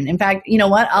very different. In fact, you know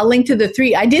what? I'll link to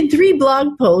I did 3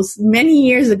 blog posts many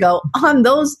years ago on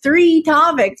those 3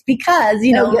 topics because,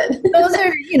 those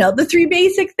are, the 3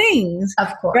 basic things. Of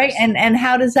course. Right. And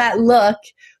how does that look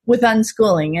with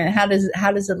unschooling, and how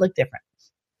does it look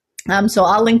different? So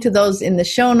I'll link to those in the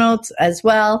show notes as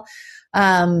well.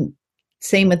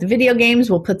 Same with the video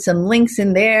games. We'll put some links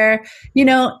in there,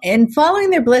 and following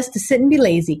their bliss to sit and be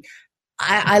lazy.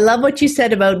 I love what you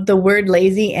said about the word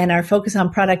lazy and our focus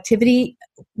on productivity.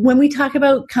 When we talk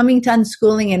about coming to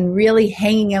unschooling and really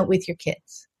hanging out with your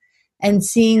kids and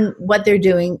seeing what they're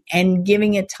doing and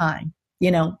giving it time,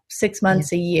 6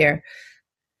 months, a year,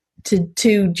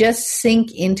 to just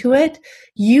sink into it,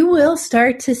 you will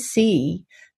start to see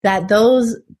that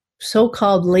those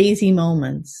so-called lazy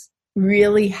moments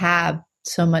really have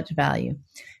so much value.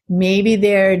 Maybe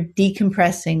they're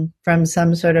decompressing from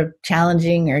some sort of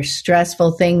challenging or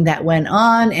stressful thing that went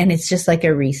on, and it's just like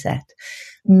a reset.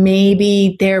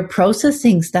 Maybe they're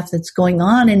processing stuff that's going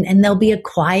on, and there'll be a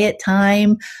quiet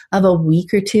time of a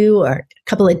week or two or a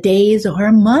couple of days or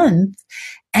a month,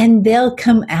 and they'll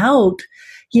come out,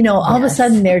 all of a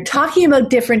sudden they're talking about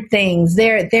different things.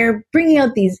 They're bringing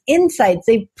out these insights.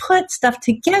 They've put stuff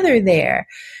together there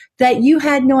that you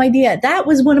had no idea. That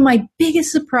was one of my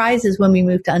biggest surprises when we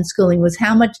moved to unschooling, was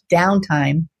how much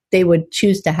downtime they would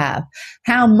choose to have,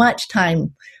 how much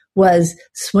time was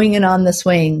swinging on the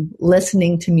swing,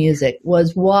 listening to music,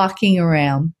 was walking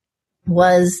around,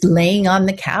 was laying on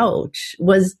the couch,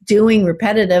 was doing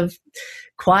repetitive,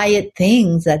 quiet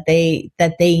things that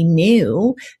they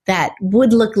knew that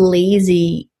would look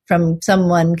lazy from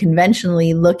someone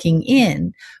conventionally looking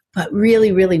in, but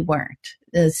really, really weren't.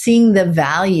 Seeing the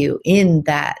value in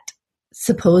that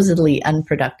supposedly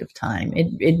unproductive time.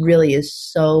 It really is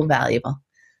so valuable.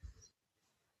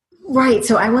 Right.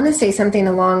 So I want to say something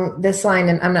along this line,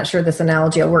 and I'm not sure this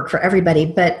analogy will work for everybody,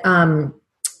 but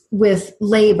with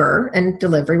labor and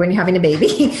delivery, when you're having a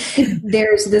baby,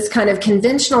 there's this kind of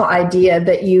conventional idea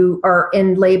that you are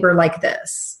in labor like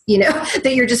this,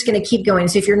 that you're just going to keep going.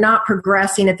 So if you're not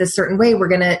progressing at this certain way, we're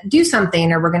going to do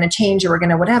something, or we're going to change, or we're going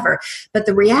to whatever. But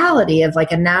the reality of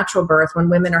like a natural birth, when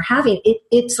women are having it,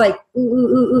 it's like, ooh, ooh,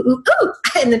 ooh, ooh, ooh,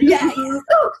 and then ooh,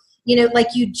 ooh. Like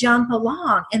you jump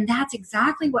along. And that's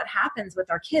exactly what happens with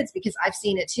our kids, because I've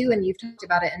seen it too. And you've talked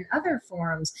about it in other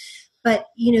forums. But,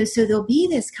 so there'll be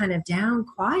this kind of down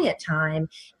quiet time.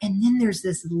 And then there's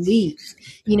this leap,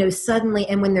 suddenly.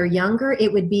 And when they're younger,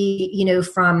 it would be,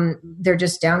 from they're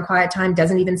just down quiet time,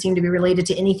 doesn't even seem to be related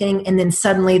to anything. And then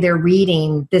suddenly they're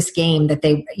reading this game that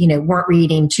they, weren't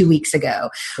reading 2 weeks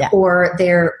ago. Yeah. Or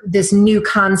they're this new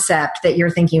concept that you're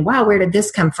thinking, wow, where did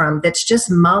this come from? That's just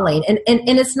mulling. And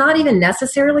it's not even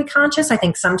necessarily conscious. I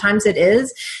think sometimes it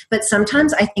is, but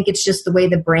sometimes I think it's just the way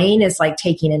the brain is like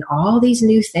taking in all these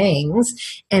new things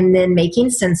and then making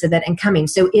sense of it and coming.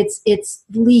 So it's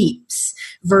leaps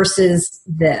versus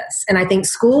this. And I think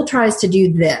school tries to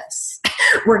do this.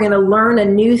 We're going to learn a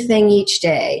new thing each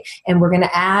day, and we're going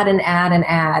to add and add and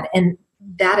add. And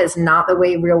that is not the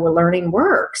way real learning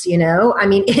works. I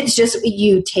mean, it's just,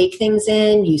 you take things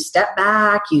in, you step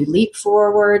back, you leap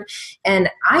forward. And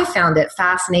I found it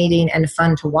fascinating and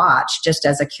fun to watch, just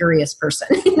as a curious person,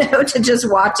 to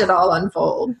just watch it all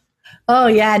unfold. Oh,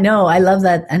 yeah, no, I love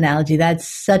that analogy. That's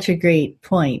such a great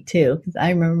point, too, because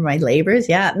I remember my labors.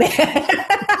 Yeah.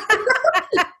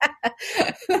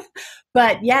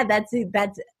 But yeah, that's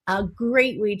a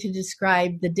great way to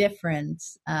describe the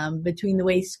difference between the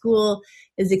way school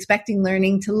is expecting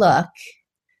learning to look.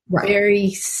 Right.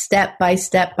 Very step by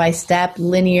step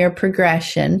linear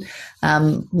progression.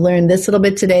 Learn this little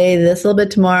bit today, this little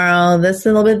bit tomorrow, this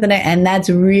little bit the next, and that's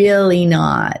really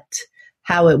not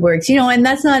how it works, and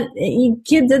that's not,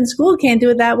 kids in school can't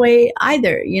do it that way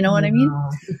either. You know what I mean?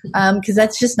 Because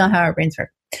that's just not how our brains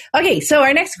work. Okay, so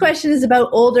our next question is about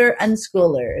older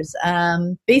unschoolers.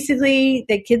 Basically,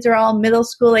 the kids are all middle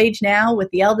school age now, with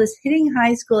the eldest hitting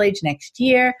high school age next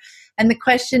year. And the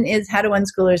question is, how do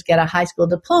unschoolers get a high school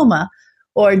diploma?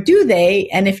 Or do they?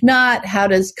 And if not, how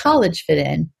does college fit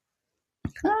in?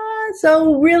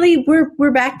 So really,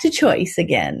 we're back to choice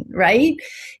again, right?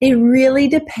 It really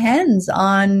depends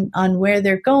on where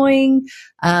they're going,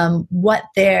 what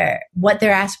their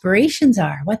aspirations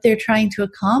are, what they're trying to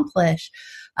accomplish.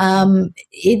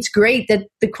 It's great that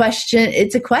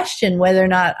it's a question whether or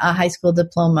not a high school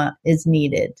diploma is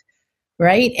needed,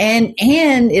 right? And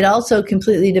it also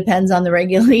completely depends on the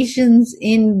regulations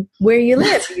in where you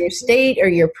live, your state or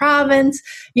your province.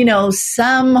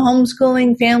 Some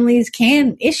homeschooling families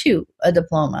can issue a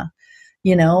diploma.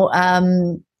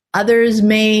 Others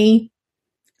may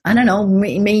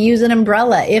use an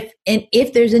umbrella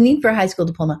if there's a need for a high school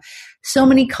diploma. So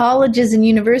many colleges and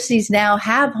universities now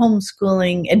have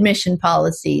homeschooling admission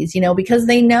policies, because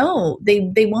they know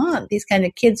they want these kind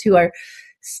of kids who are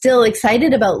still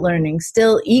excited about learning,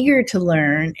 still eager to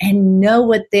learn, and know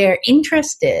what they're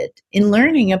interested in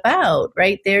learning about,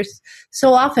 right? They're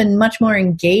so often much more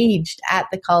engaged at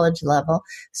the college level.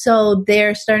 So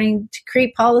they're starting to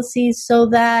create policies so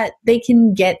that they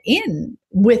can get in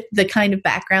with the kind of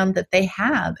background that they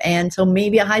have. And so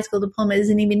maybe a high school diploma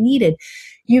isn't even needed.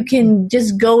 You can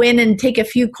just go in and take a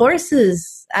few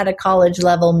courses at a college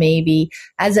level, maybe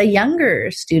as a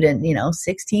younger student,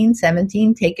 16,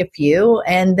 17, take a few,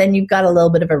 and then you've got a little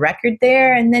bit of a record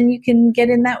there, and then you can get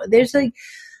in that. There's like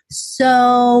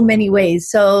so many ways.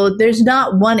 So there's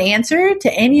not one answer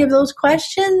to any of those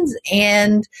questions,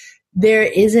 and there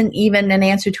isn't even an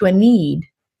answer to a need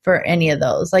for any of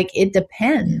those. Like, it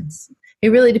depends. It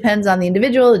really depends on the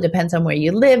individual. It depends on where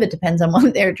you live. It depends on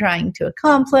what they're trying to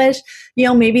accomplish.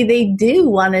 Maybe they do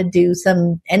want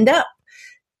to end up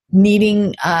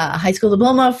needing a high school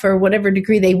diploma for whatever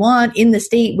degree they want in the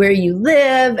state where you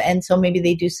live. And so maybe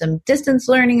they do some distance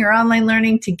learning or online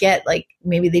learning to get,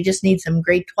 maybe they just need some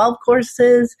grade 12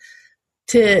 courses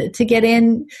to get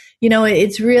in.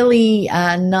 It's really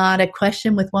not a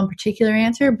question with one particular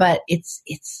answer, but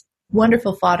it's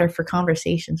wonderful fodder for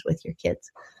conversations with your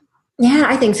kids. Yeah,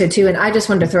 I think so too. And I just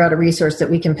wanted to throw out a resource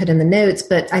that we can put in the notes,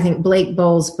 but I think Blake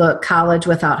Bull's book, College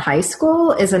Without High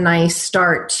School, is a nice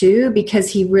start too, because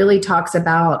he really talks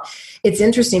about, it's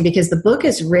interesting because the book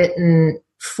is written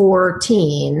for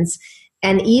teens,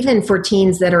 and even for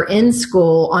teens that are in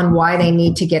school, on why they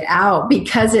need to get out,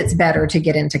 because it's better to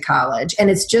get into college. And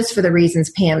it's just for the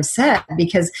reasons Pam said,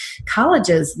 because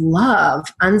colleges love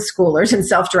unschoolers and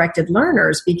self-directed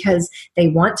learners because they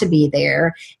want to be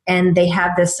there, and they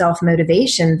have this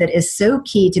self-motivation that is so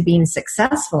key to being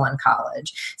successful in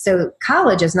college. So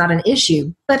college is not an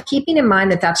issue, but keeping in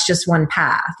mind that that's just one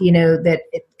path,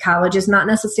 college is not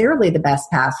necessarily the best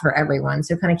path for everyone.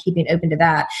 So kind of keeping open to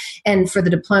that. And for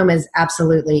the diplomas,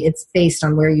 absolutely, it's based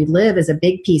on where you live is a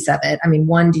big piece of it. I mean,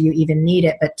 one, do you even need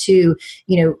it? But two,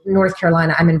 North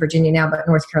Carolina, I'm in Virginia now, but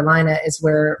North Carolina is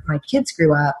where my kids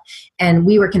grew up, and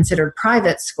we were considered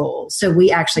private schools. So we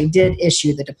actually did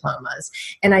issue the diplomas.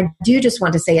 And I do just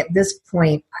want to say at this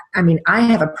point, I mean, I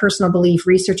have a personal belief,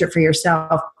 research it for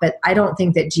yourself, but I don't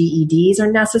think that GEDs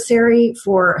are necessary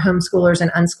for homeschoolers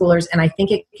and unschoolers. And I think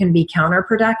it can be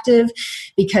counterproductive,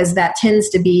 because that tends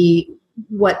to be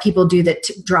what people do that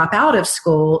drop out of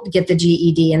school, get the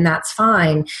GED, and that's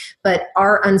fine. But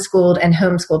our unschooled and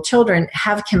homeschooled children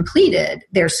have completed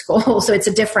their school. So it's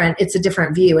a different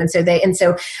view. And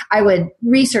so I would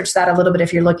research that a little bit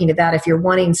if you're looking at that. If you're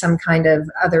wanting some kind of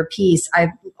other piece,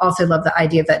 I also love the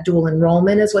idea of that dual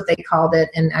enrollment is what they called it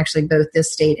in actually both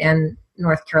this state and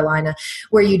North Carolina,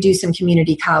 where you do some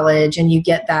community college and you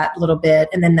get that little bit,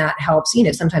 and then that helps.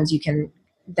 Sometimes you can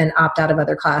then opt out of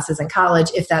other classes in college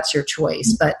if that's your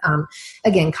choice. But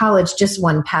again, college, just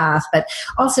one path. But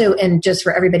also, and just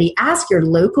for everybody, ask your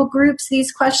local groups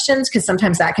these questions, because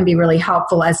sometimes that can be really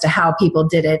helpful as to how people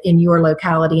did it in your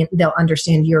locality, and they'll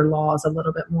understand your laws a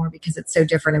little bit more, because it's so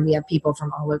different, and we have people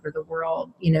from all over the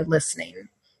world, listening.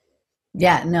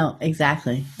 Yeah, no,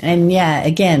 exactly. And yeah,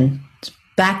 again,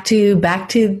 back to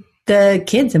the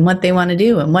kids and what they want to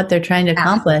do and what they're trying to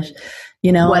accomplish,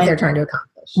 what they're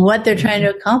trying to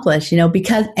accomplish,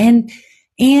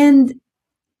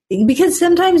 because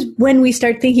sometimes when we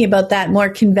start thinking about that more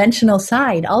conventional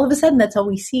side, all of a sudden that's all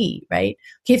we see, right?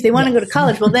 Okay, if they want to go to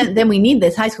college, well, then we need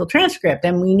this high school transcript,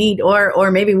 and we need,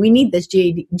 or maybe we need this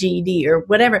GED or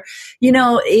whatever.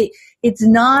 It's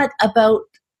not about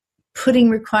putting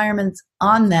requirements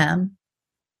on them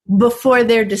before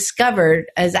they're discovered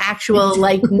as actual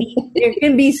need. There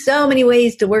can be so many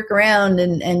ways to work around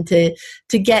and to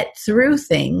get through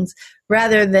things,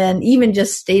 rather than even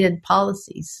just stated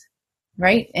policies,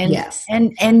 right? And yes.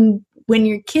 And when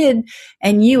you're a kid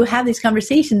and you have these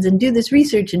conversations and do this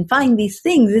research and find these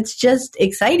things, it's just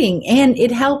exciting, and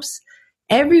it helps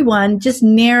everyone just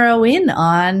narrow in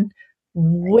on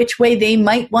which way they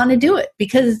might want to do it,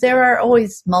 because there are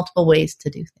always multiple ways to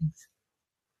do things.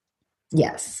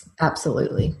 Yes,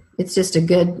 absolutely. It's just a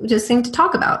good thing to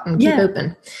talk about and keep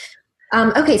open.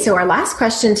 Okay, so our last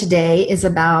question today is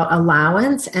about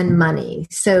allowance and money.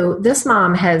 So this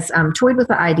mom has toyed with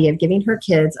the idea of giving her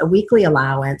kids a weekly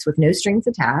allowance with no strings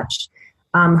attached.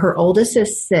 Her oldest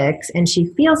is 6, and she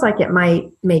feels like it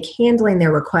might make handling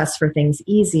their requests for things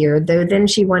easier, though then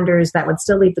she wonders that would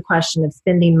still leave the question of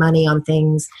spending money on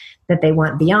things that they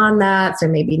want beyond that, so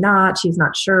maybe not. She's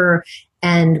not sure.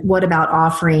 And what about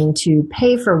offering to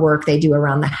pay for work they do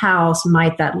around the house?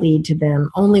 Might that lead to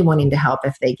them only wanting to help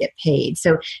if they get paid?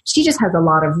 So she just has a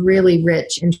lot of really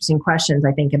rich, interesting questions,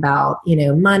 I think, about,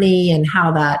 money and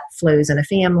how that flows in a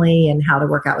family and how to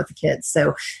work out with the kids.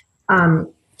 So,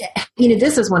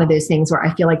 this is one of those things where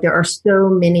I feel like there are so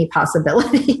many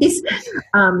possibilities.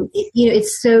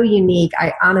 It's so unique,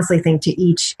 I honestly think, to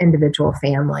each individual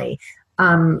family.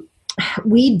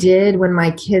 we did, when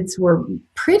my kids were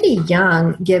pretty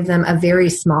young, give them a very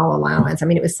small allowance. I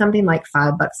mean, it was something like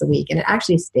 $5 a week, and it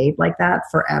actually stayed like that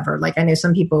forever. Like, I know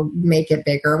some people make it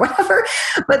bigger or whatever,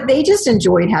 but they just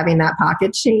enjoyed having that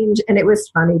pocket change. And it was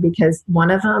funny because one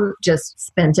of them just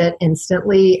spent it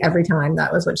instantly every time.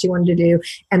 That was what she wanted to do.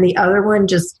 And the other one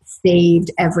just saved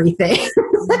everything.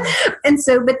 And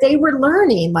so, but they were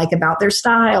learning like about their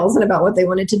styles and about what they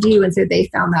wanted to do. And so they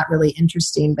found that really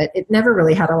interesting, but it never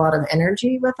really had a lot of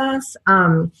energy with us.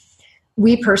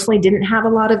 We personally didn't have a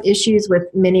lot of issues with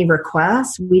many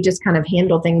requests. We just kind of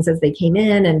handled things as they came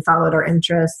in and followed our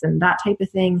interests and that type of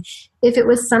thing. If it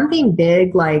was something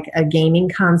big like a gaming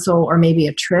console or maybe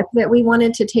a trip that we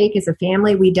wanted to take as a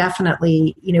family, we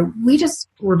definitely, we just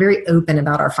were very open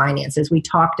about our finances. We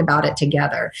talked about it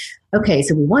together. Okay,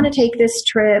 so we want to take this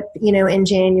trip, in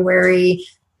January.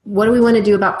 What do we want to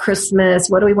do about Christmas?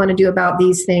 What do we want to do about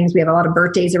these things? We have a lot of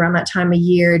birthdays around that time of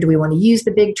year. Do we want to use the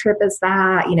big trip as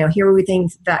that? Here are we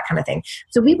things, that kind of thing.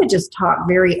 So we would just talk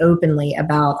very openly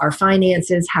about our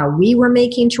finances, how we were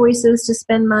making choices to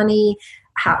spend money,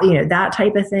 how, that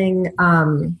type of thing.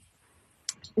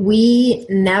 We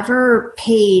never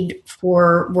paid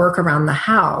for work around the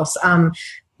house.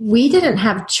 We didn't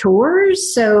have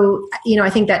chores. So,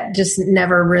 I think that just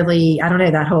never really, I don't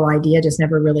know, that whole idea just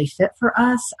never really fit for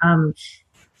us.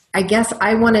 I guess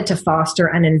I wanted to foster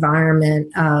an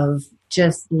environment of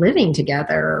just living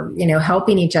together,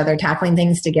 helping each other, tackling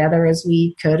things together as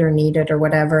we could or needed or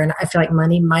whatever. And I feel like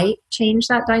money might change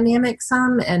that dynamic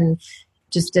some, and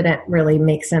just didn't really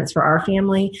make sense for our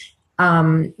family.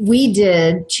 We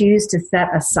did choose to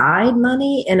set aside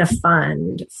money in a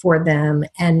fund for them,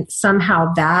 and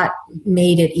somehow that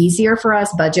made it easier for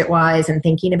us budget-wise and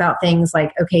thinking about things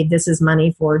like, okay, this is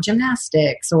money for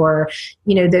gymnastics or,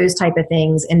 those type of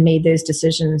things, and made those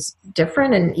decisions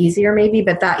different and easier maybe.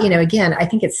 But that, again, I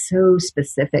think it's so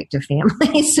specific to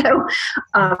family. So,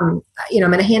 I'm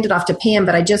going to hand it off to Pam,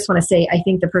 but I just want to say, I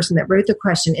think the person that wrote the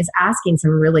question is asking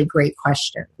some really great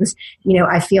questions.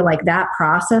 I feel like that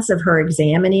process of her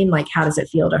examining, like, how does it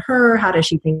feel to her? How does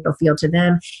she think it'll feel to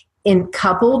them? And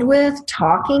coupled with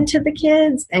talking to the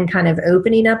kids and kind of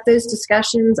opening up those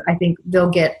discussions, I think they'll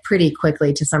get pretty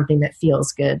quickly to something that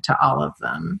feels good to all of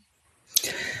them.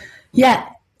 Yeah,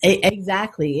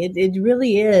 exactly. It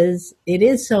really is. It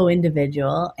is so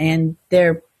individual, and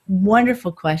they're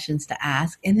wonderful questions to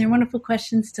ask, and they're wonderful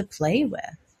questions to play with.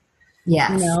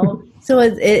 Yes. So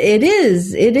it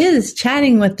is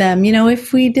chatting with them.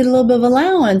 If we did a little bit of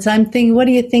allowance, I'm thinking, what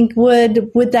do you think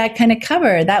would that kind of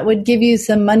cover? That would give you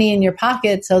some money in your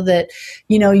pocket so that,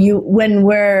 when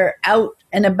we're out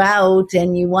and about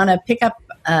and you want to pick up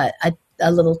a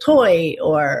little toy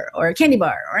or a candy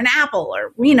bar or an apple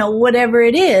or, whatever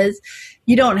it is,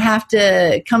 you don't have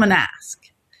to come and ask.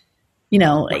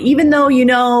 Even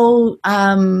though,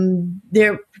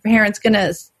 their parent's going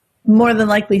to more than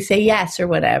likely say yes or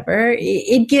whatever,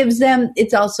 it gives them,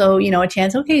 it's also, a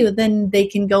chance, okay, well, then they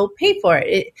can go pay for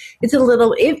it. It's a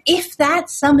little, if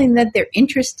that's something that they're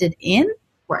interested in,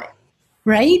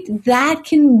 right, that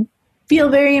can feel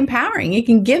very empowering. It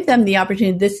can give them the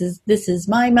opportunity. This is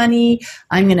my money.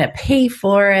 I'm going to pay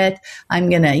for it. I'm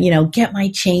going to, get my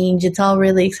change. It's all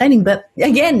really exciting. But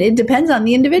again, it depends on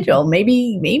the individual.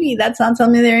 Maybe that's not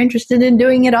something they're interested in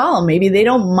doing at all. Maybe they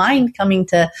don't mind coming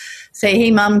to say, hey,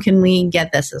 Mom, can we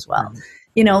get this as well?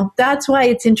 That's why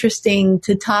it's interesting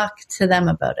to talk to them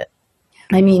about it.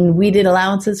 I mean, we did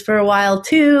allowances for a while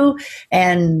too,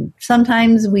 and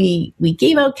sometimes we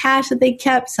gave out cash that they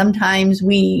kept. Sometimes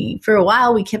for a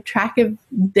while, we kept track of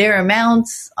their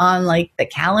amounts on like the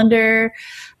calendar.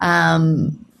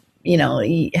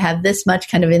 You have this much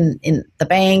kind of in the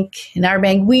bank, in our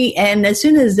bank. And as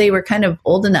soon as they were kind of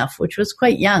old enough, which was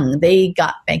quite young, they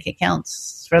got bank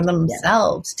accounts for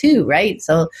themselves too, right?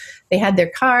 So they had their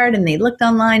card and they looked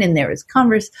online, and there was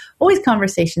always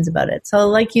conversations about it. So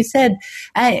like you said,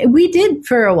 we did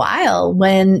for a while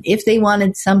if they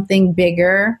wanted something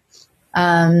bigger,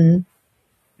 and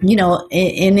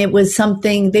it was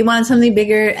they wanted something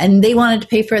bigger and they wanted to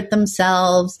pay for it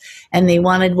themselves and they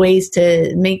wanted ways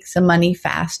to make some money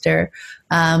faster.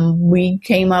 We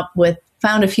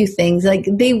found a few things like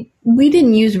we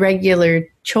didn't use regular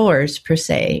chores per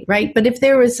se, right? But if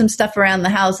there was some stuff around the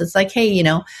house, it's like, hey,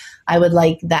 I would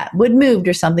like that wood moved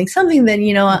or something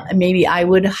that, maybe I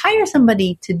would hire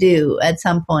somebody to do at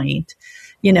some point,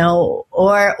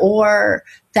 or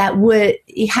that would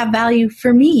have value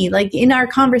for me. Like in our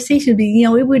conversation,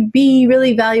 it would be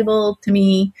really valuable to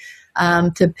me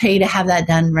to pay to have that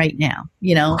done right now,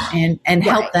 and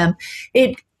help them.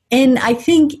 And I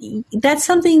think that's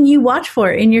something you watch for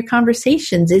in your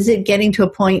conversations. Is it getting to a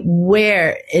point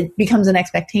where it becomes an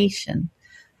expectation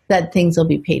that things will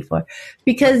be paid for?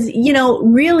 Because,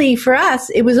 really for us,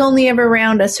 it was only ever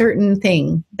around a certain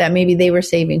thing that maybe they were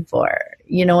saving for.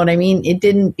 You know what I mean? It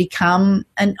didn't become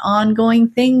an ongoing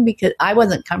thing because I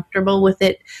wasn't comfortable with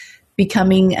it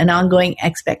becoming an ongoing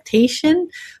expectation.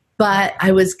 But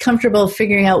I was comfortable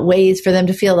figuring out ways for them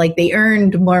to feel like they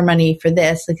earned more money for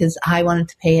this because I wanted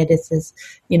to pay it. It's this,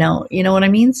 you know what I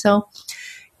mean? So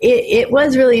it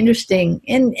was really interesting.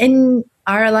 And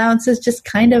our allowances just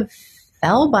kind of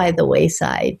fell by the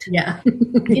wayside. Yeah.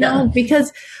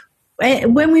 Because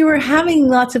when we were having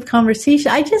lots of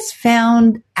conversation, I just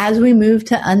found as we moved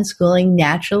to unschooling,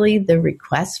 naturally the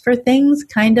requests for things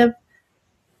kind of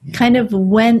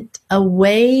went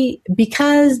away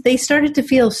because they started to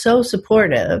feel so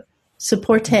supported,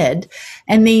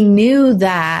 and they knew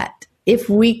that if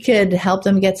we could help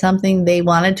them get something they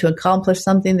wanted to accomplish,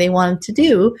 something they wanted to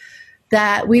do,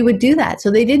 that we would do that.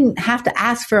 So they didn't have to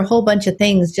ask for a whole bunch of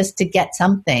things just to get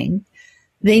something.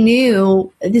 They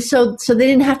knew, so they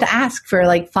didn't have to ask for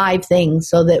like 5 things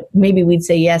so that maybe we'd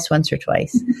say yes once or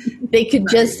twice. They could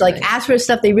just ask for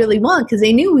stuff they really want because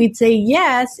they knew we'd say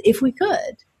yes if we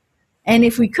could. And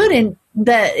if we couldn't,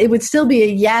 that it would still be a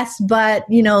yes, but,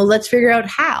 let's figure out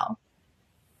how.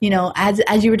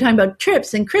 As you were talking about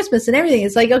trips and Christmas and everything,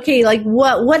 it's like, okay, like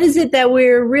what is it that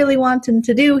we're really wanting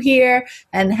to do here?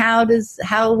 And how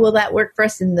will that work for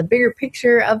us in the bigger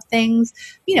picture of things?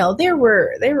 There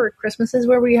were Christmases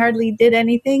where we hardly did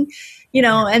anything,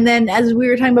 and then as we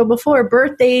were talking about before,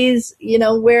 birthdays,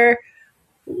 where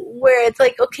it's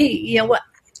like, okay, what?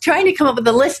 Trying to come up with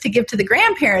a list to give to the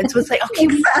grandparents was like, okay,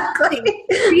 exactly.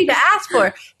 For you to ask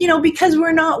for, because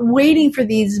we're not waiting for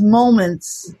these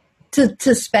moments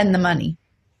to spend the money.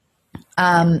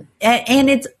 And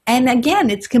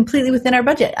again, it's completely within our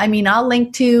budget. I mean, I'll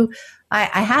link to,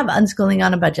 I have Unschooling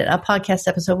on a Budget, a podcast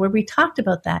episode where we talked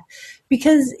about that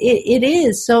because it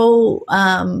is so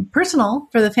personal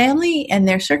for the family and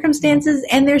their circumstances.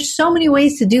 And there's so many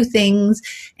ways to do things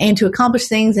and to accomplish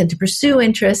things and to pursue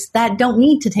interests that don't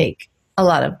need to take a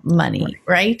lot of money,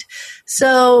 right?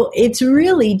 So it's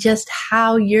really just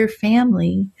how your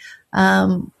family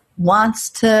wants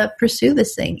to pursue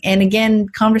this thing. And again,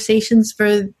 conversations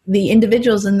for the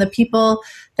individuals and the people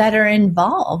that are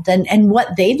involved and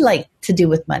what they'd like to do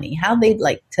with money, how they'd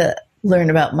like to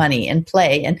learn about money and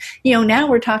play. And, now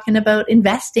we're talking about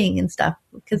investing and stuff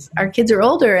because our kids are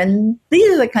older and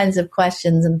these are the kinds of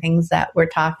questions and things that we're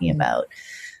talking about.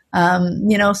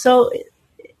 So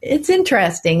it's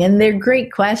interesting and they're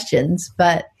great questions,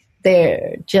 but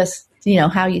they're just,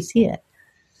 how you see it.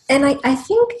 And I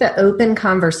think the open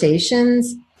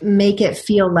conversations make it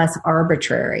feel less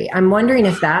arbitrary. I'm wondering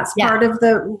if that's part of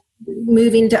the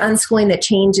moving to unschooling that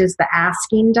changes the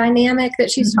asking dynamic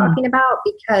that she's talking about,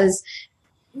 because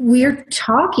we're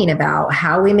talking about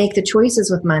how we make the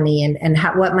choices with money and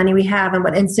what money we have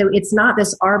and so it's not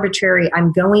this arbitrary,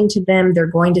 I'm going to them, they're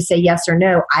going to say yes or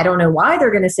no. I don't know why they're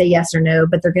going to say yes or no,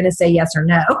 but they're going to say yes or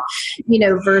no,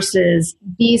 versus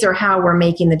these are how we're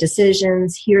making the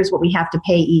decisions. Here's what we have to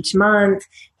pay each month.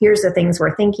 Here's the things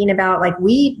we're thinking about. Like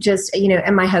we just,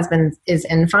 and my husband is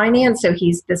in finance. So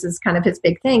this is kind of his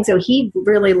big thing. So he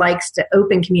really likes to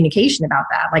open communication about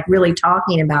that, like really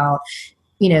talking about,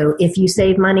 if you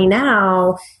save money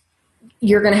now,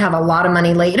 you're going to have a lot of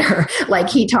money later. Like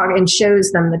he talks and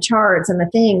shows them the charts and the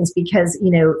things because,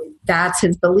 that's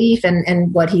his belief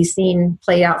and what he's seen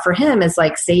play out for him is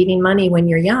like saving money when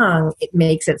you're young. It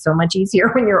makes it so much easier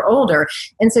when you're older.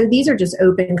 And so these are just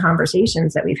open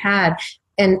conversations that we've had.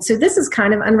 And so this is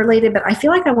kind of unrelated, but I feel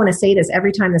like I want to say this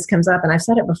every time this comes up, and I've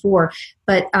said it before,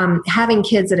 but having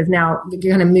kids that have now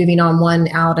kind of moving on one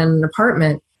out in an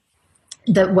apartment,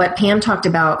 that what Pam talked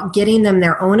about, getting them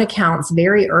their own accounts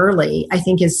very early, I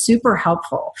think is super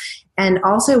helpful. And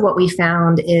also what we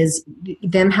found is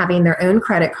them having their own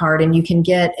credit card, and you can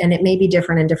get, and it may be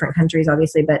different in different countries,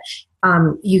 obviously, but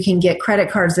you can get credit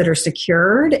cards that are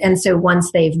secured. And so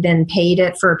once they've then paid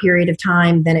it for a period of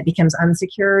time, then it becomes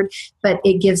unsecured, but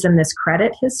it gives them this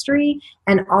credit history.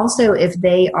 And also if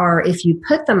you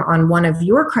put them on one of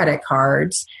your credit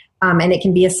cards, and it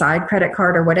can be a side credit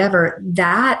card or whatever,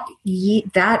 that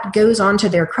goes onto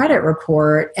their credit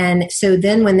report. And so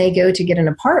then when they go to get an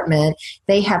apartment,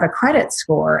 they have a credit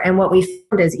score. And what we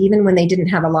found is even when they didn't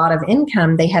have a lot of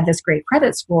income, they had this great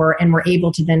credit score and were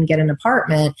able to then get an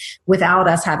apartment without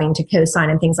us having to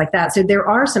co-sign and things like that. So there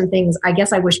are some things, I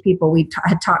guess I wish people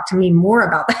had talked to me more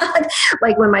about that.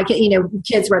 Like when my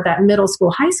kids were at that middle school,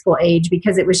 high school age,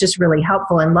 because it was just really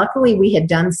helpful. And luckily we had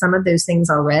done some of those things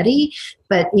already.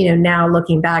 But, now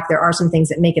looking back, there are some things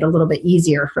that make it a little bit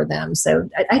easier for them. So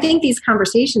I think these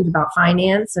conversations about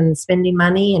finance and spending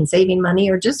money and saving money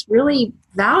are just really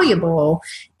valuable,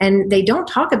 and they don't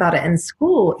talk about it in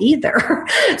school either.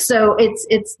 So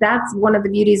that's one of the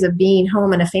beauties of being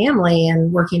home in a family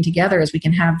and working together, is we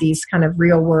can have these kind of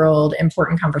real world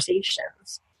important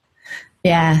conversations.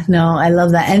 Yeah, no, I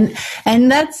love that.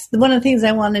 And that's one of the things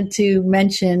I wanted to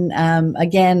mention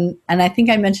again, and I think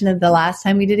I mentioned it the last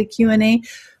time we did a Q&A,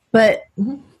 but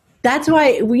that's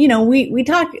why, we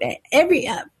talk,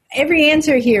 every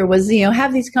answer here was,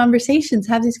 have these conversations.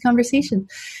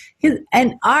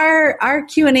 And our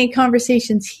Q&A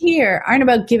conversations here aren't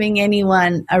about giving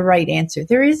anyone a right answer.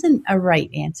 There isn't a right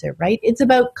answer, right? It's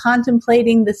about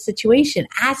contemplating the situation,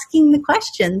 asking the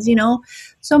questions,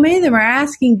 So many of them are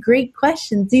asking great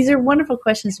questions. These are wonderful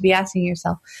questions to be asking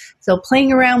yourself. So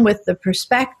playing around with the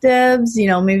perspectives,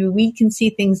 maybe we can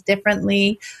see things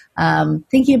differently.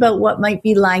 Thinking about what might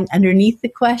be lying underneath the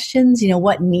questions,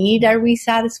 what need are we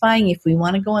satisfying if we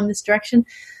want to go in this direction?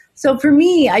 So for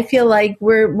me, I feel like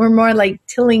we're more like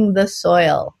tilling the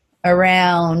soil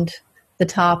around the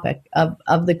topic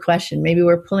of the question. Maybe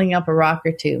we're pulling up a rock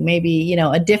or two, maybe,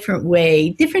 a different way,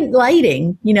 different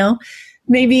lighting,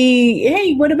 maybe,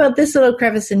 hey, what about this little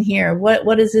crevice in here?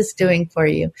 What is this doing for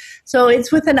you? So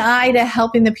it's with an eye to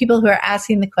helping the people who are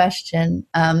asking the question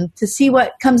to see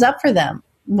what comes up for them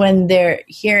when they're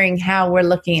hearing how we're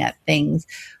looking at things,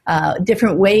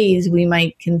 different ways we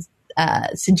might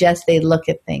suggest they look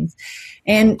at things,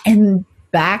 and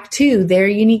back to their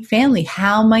unique family.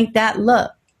 How might that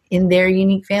look in their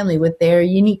unique family with their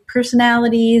unique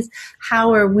personalities?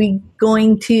 How are we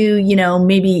going to,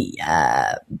 maybe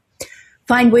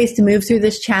find ways to move through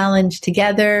this challenge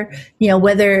together?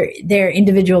 Whether they're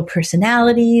individual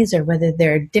personalities or whether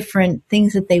there are different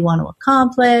things that they want to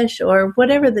accomplish or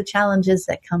whatever the challenge is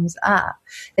that comes up.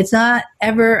 It's not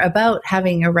ever about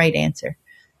having a right answer.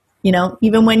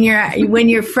 Even when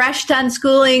you're fresh done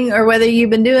schooling or whether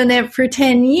you've been doing it for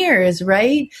 10 years,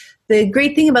 right? The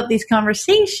great thing about these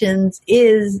conversations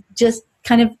is just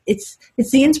kind of, it's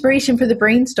the inspiration for the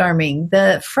brainstorming,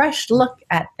 the fresh look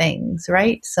at things,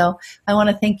 right? So I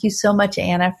want to thank you so much,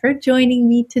 Anna, for joining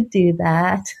me to do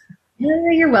that.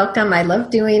 Yeah, you're welcome. I love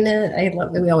doing it.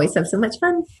 We always have so much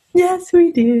fun. Yes,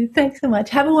 we do. Thanks so much.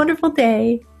 Have a wonderful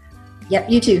day. Yep,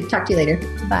 you too. Talk to you later.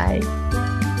 Bye.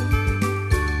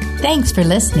 Thanks for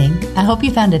listening. I hope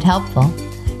you found it helpful.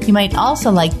 You might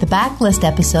also like the backlist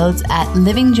episodes at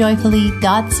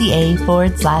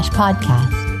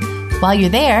livingjoyfully.ca/podcast. While you're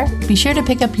there, be sure to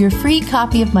pick up your free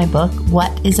copy of my book,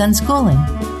 What is Unschooling?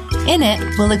 In it,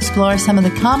 we'll explore some of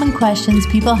the common questions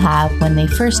people have when they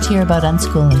first hear about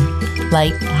unschooling,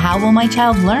 like, how will my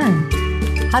child learn?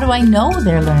 How do I know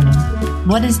they're learning?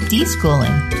 What is deschooling?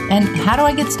 And how do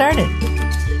I get started?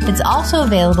 It's also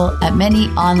available at many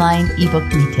online ebook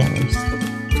retailers.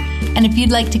 And if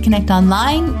you'd like to connect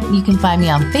online, you can find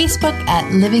me on Facebook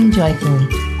at Living Joyfully.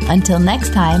 Until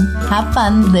next time, have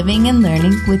fun living and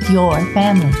learning with your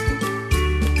family.